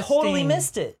 And so I totally Interesting.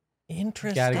 missed it.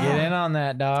 Interesting. gotta get in on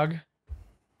that, dog.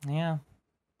 Yeah.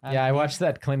 Yeah, I watched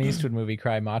that Clint Eastwood movie,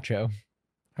 Cry Macho.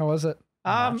 How was it?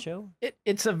 Macho?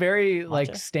 It's a very like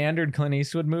Macho? standard Clint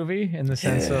Eastwood movie in the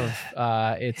sense of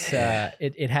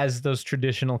it has those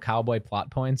traditional cowboy plot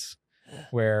points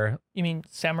where You mean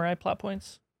samurai plot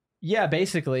points? yeah,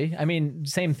 basically. I mean,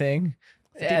 same thing.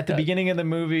 At the cut. beginning of the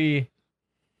movie,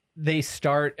 they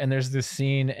start and there's this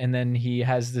scene, and then he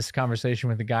has this conversation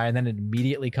with the guy, and then it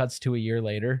immediately cuts to a year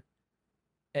later.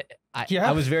 Yeah.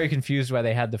 I was very confused why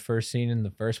they had the first scene in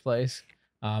the first place.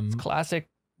 Classic.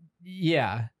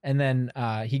 Yeah, and then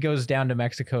he goes down to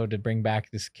Mexico to bring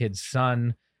back this kid's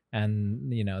son,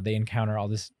 and you know they encounter all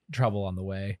this trouble on the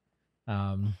way.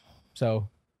 So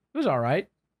it was all right.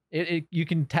 You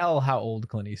can tell how old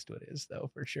Clint Eastwood is, though,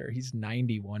 for sure. He's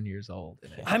 91 years old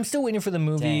in it. I'm still waiting for the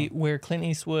movie Dang. where Clint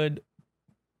Eastwood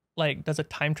like does a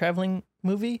time traveling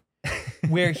movie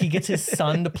where he gets his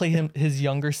son to play his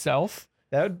younger self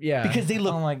That would, yeah. because they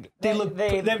look Oh my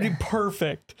that'd be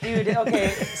perfect. Dude, okay.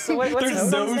 So what's his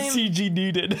There's no son's name? CG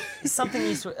needed. Something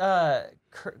Eastwood. I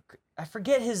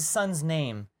forget his son's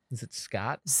name. Is it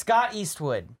Scott? Scott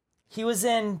Eastwood. He was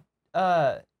in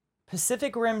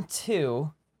Pacific Rim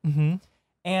 2. Mm-hmm.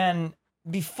 And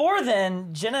before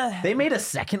then, Jenna. They made a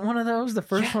second one of those. The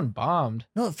first one bombed.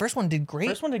 No, the first one did great.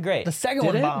 First one did great. The second Did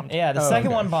one it? bombed. Yeah, the Oh, second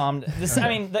okay. one bombed. I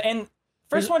mean, and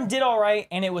first one did all right,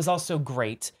 and it was also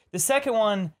great. The second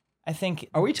one, I think.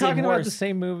 Are we did talking about worse. the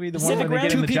same movie? The Pacific one where they Rim?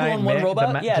 get in Two the people giant and one mech-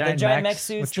 robot? Yeah, the giant mech mechs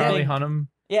suits, with Charlie big- Hunnam.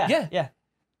 Yeah, Yeah. yeah.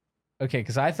 Okay,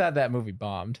 because I thought that movie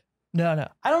bombed. No.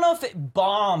 I don't know if it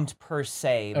bombed per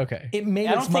se. Okay. It made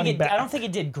I its don't money think it. back. I don't think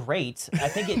it did great. I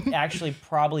think it actually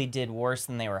probably did worse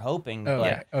than they were hoping. Oh, but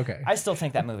yeah. Okay. I still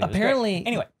think that movie was Apparently- great.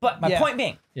 Anyway, but my Yeah. point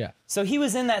being, Yeah. so he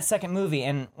was in that second movie,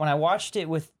 and when I watched it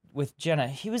with Jenna,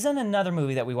 he was in another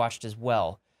movie that we watched as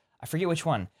well. I forget which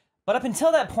one. But up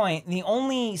until that point, the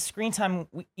only screen time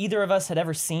either of us had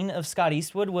ever seen of Scott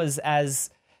Eastwood was as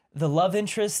the love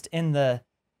interest in the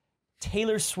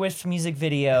Taylor Swift music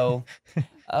video,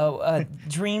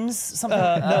 Dreams, something.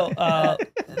 where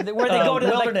they go to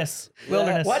Wilderness.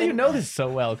 Wilderness. Why do you know this so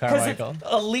well, Carmichael?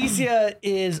 Alicia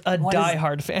is a What is-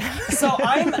 diehard fan. So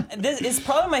this is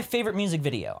probably my favorite music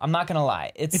video. I'm not gonna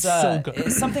lie. It's so good.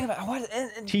 It's something about what.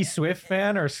 T Swift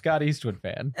fan or Scott Eastwood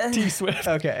fan? T Swift.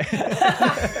 Okay.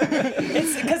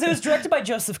 It's because it was directed by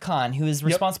Joseph Kahn, who is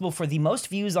responsible for the most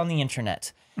views on the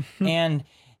internet, and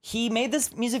he made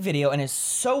this music video, and it's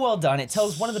so well done. It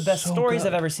tells one of the best stories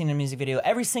I've ever seen in a music video.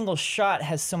 Every single shot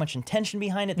has so much intention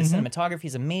behind it. The cinematography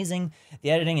is amazing.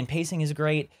 The editing and pacing is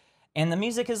great, and the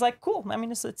music is like cool. I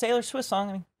mean, it's a Taylor Swift song.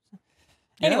 I mean,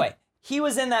 anyway, he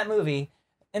was in that movie.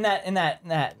 In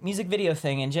that music video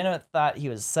thing, and Jenna thought he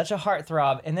was such a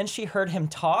heartthrob, and then she heard him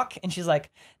talk, and she's like,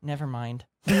 "Never mind."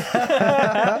 He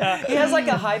has like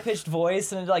a high pitched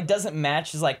voice, and it like doesn't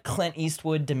match his like Clint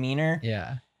Eastwood demeanor.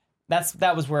 Yeah.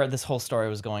 That was where this whole story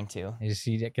was going to. I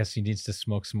guess he needs to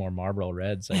smoke some more Marlboro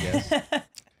Reds, I guess.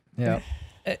 Yeah.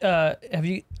 Have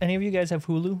you? Any of you guys have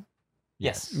Hulu?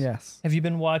 Yes. Yes. Have you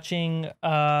been watching?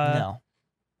 No.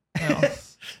 No.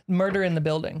 Murder in the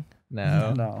Building.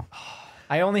 No. No.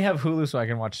 I only have Hulu so I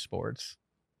can watch sports.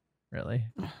 Really?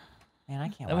 Man, I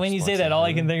can't. And watch when you say sports that, on all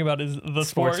I Hulu. can think about is the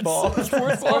Sports sports ball.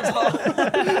 sports ball.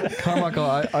 Carmichael,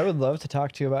 I would love to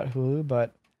talk to you about Hulu,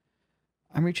 but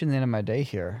I'm reaching the end of my day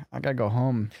here. I gotta go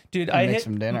home Dude, and I make hit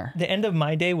some dinner. the end of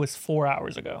my day was 4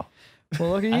 hours ago. Well,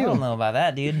 look at I don't you. know about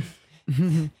that, dude.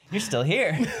 You're still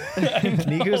here.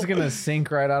 Nico's gonna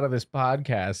sink right out of this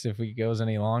podcast if he goes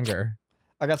any longer.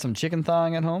 I got some chicken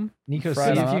thawing at home. Nico, see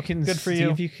Fried if up. you can Good for see you.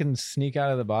 if you can sneak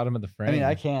out of the bottom of the frame. I mean,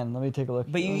 I can. Let me take a look.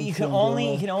 But Let me you see can what I'm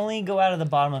only doing. go out of the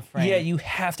bottom of frame. Yeah, you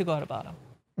have to go out of bottom.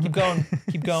 Keep going.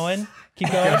 Keep going.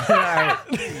 Keep going. All right,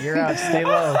 you're out. Stay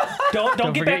low. Don't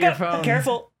Don't get forget back your up. phone.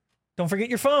 Careful. Don't forget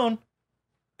your phone.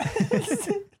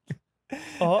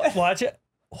 Oh, watch it.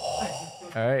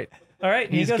 All right. All right,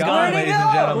 He's Nico's gone, gone. ladies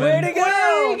and gentlemen. Where'd he go?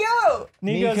 Where'd he go?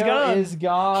 Nico's Nico gone. is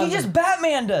gone. He just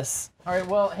Batmaned us. All right,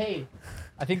 well, hey,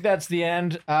 I think that's the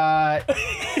end.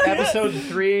 Episode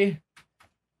 3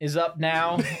 is up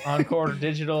now on Quarter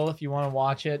Digital if you want to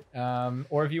watch it,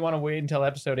 or if you want to wait until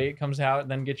episode 8 comes out and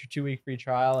then get your 2-week free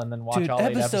trial and then watch Dude, all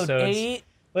 8 episode episodes. 8.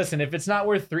 Listen, if it's not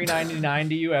worth $3.99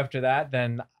 to you after that,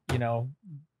 then you know,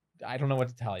 I don't know what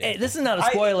to tell you. Hey, this is not a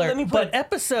I- spoiler, let me put- but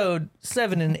episode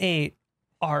 7 and 8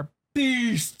 are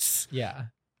beasts. Yeah.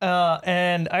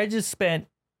 And I just spent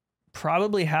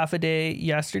probably half a day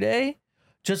yesterday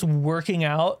just working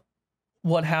out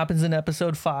what happens in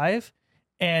episode 5.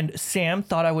 And Sam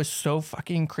thought I was so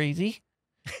fucking crazy.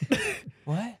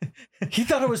 What? He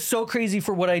thought I was so crazy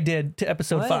for what I did to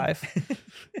episode What? 5.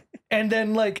 And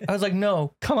then like I was like,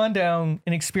 no, come on down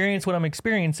and experience what I'm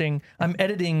experiencing. I'm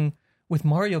editing with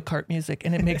Mario Kart music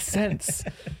and it makes sense.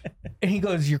 And he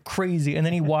goes, you're crazy. And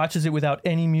then he watches it without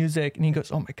any music and he goes,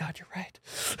 oh my God, you're right.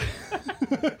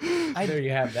 There you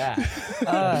have that.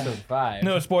 Episode 5.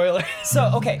 No spoiler.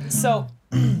 So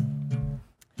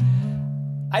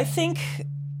I think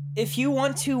if you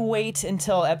want to wait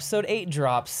until episode 8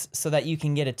 drops so that you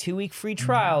can get a 2-week free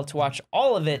trial to watch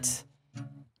all of it,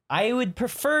 I would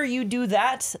prefer you do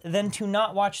that than to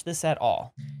not watch this at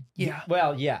all. Yeah.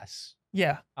 Well, yes,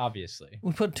 Yeah. obviously.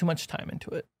 We put too much time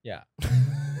into it. Yeah.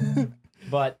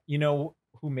 But you know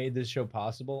who made this show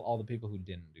possible? All the people who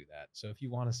didn't do that. So if you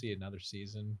want to see another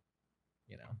season,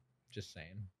 you know, just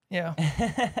saying. Yeah.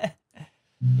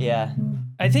 Yeah.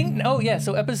 I think, oh yeah,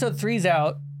 so episode 3's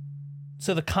out.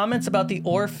 So the comments about the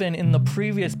orphan in the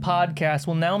previous podcast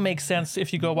will now make sense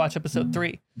if you go watch episode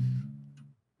 3.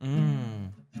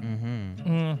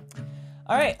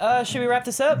 All right, should we wrap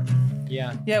this up?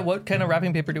 Yeah. Yeah, what kind of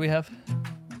wrapping paper do we have?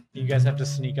 You guys have to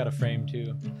sneak out a frame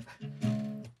too.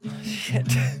 Shit.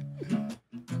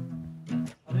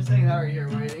 I'm just hanging out right here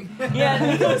waiting.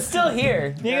 Yeah, Nico's still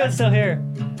here. Nico's still here.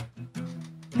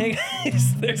 Hey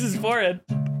guys, there's his forehead.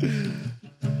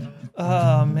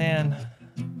 Oh man.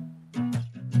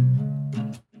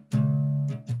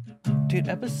 Dude,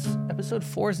 episode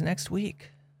 4 is next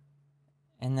week.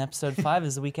 And episode 5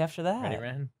 is the week after that. Ready,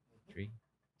 Ren? 3.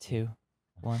 2,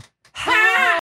 1.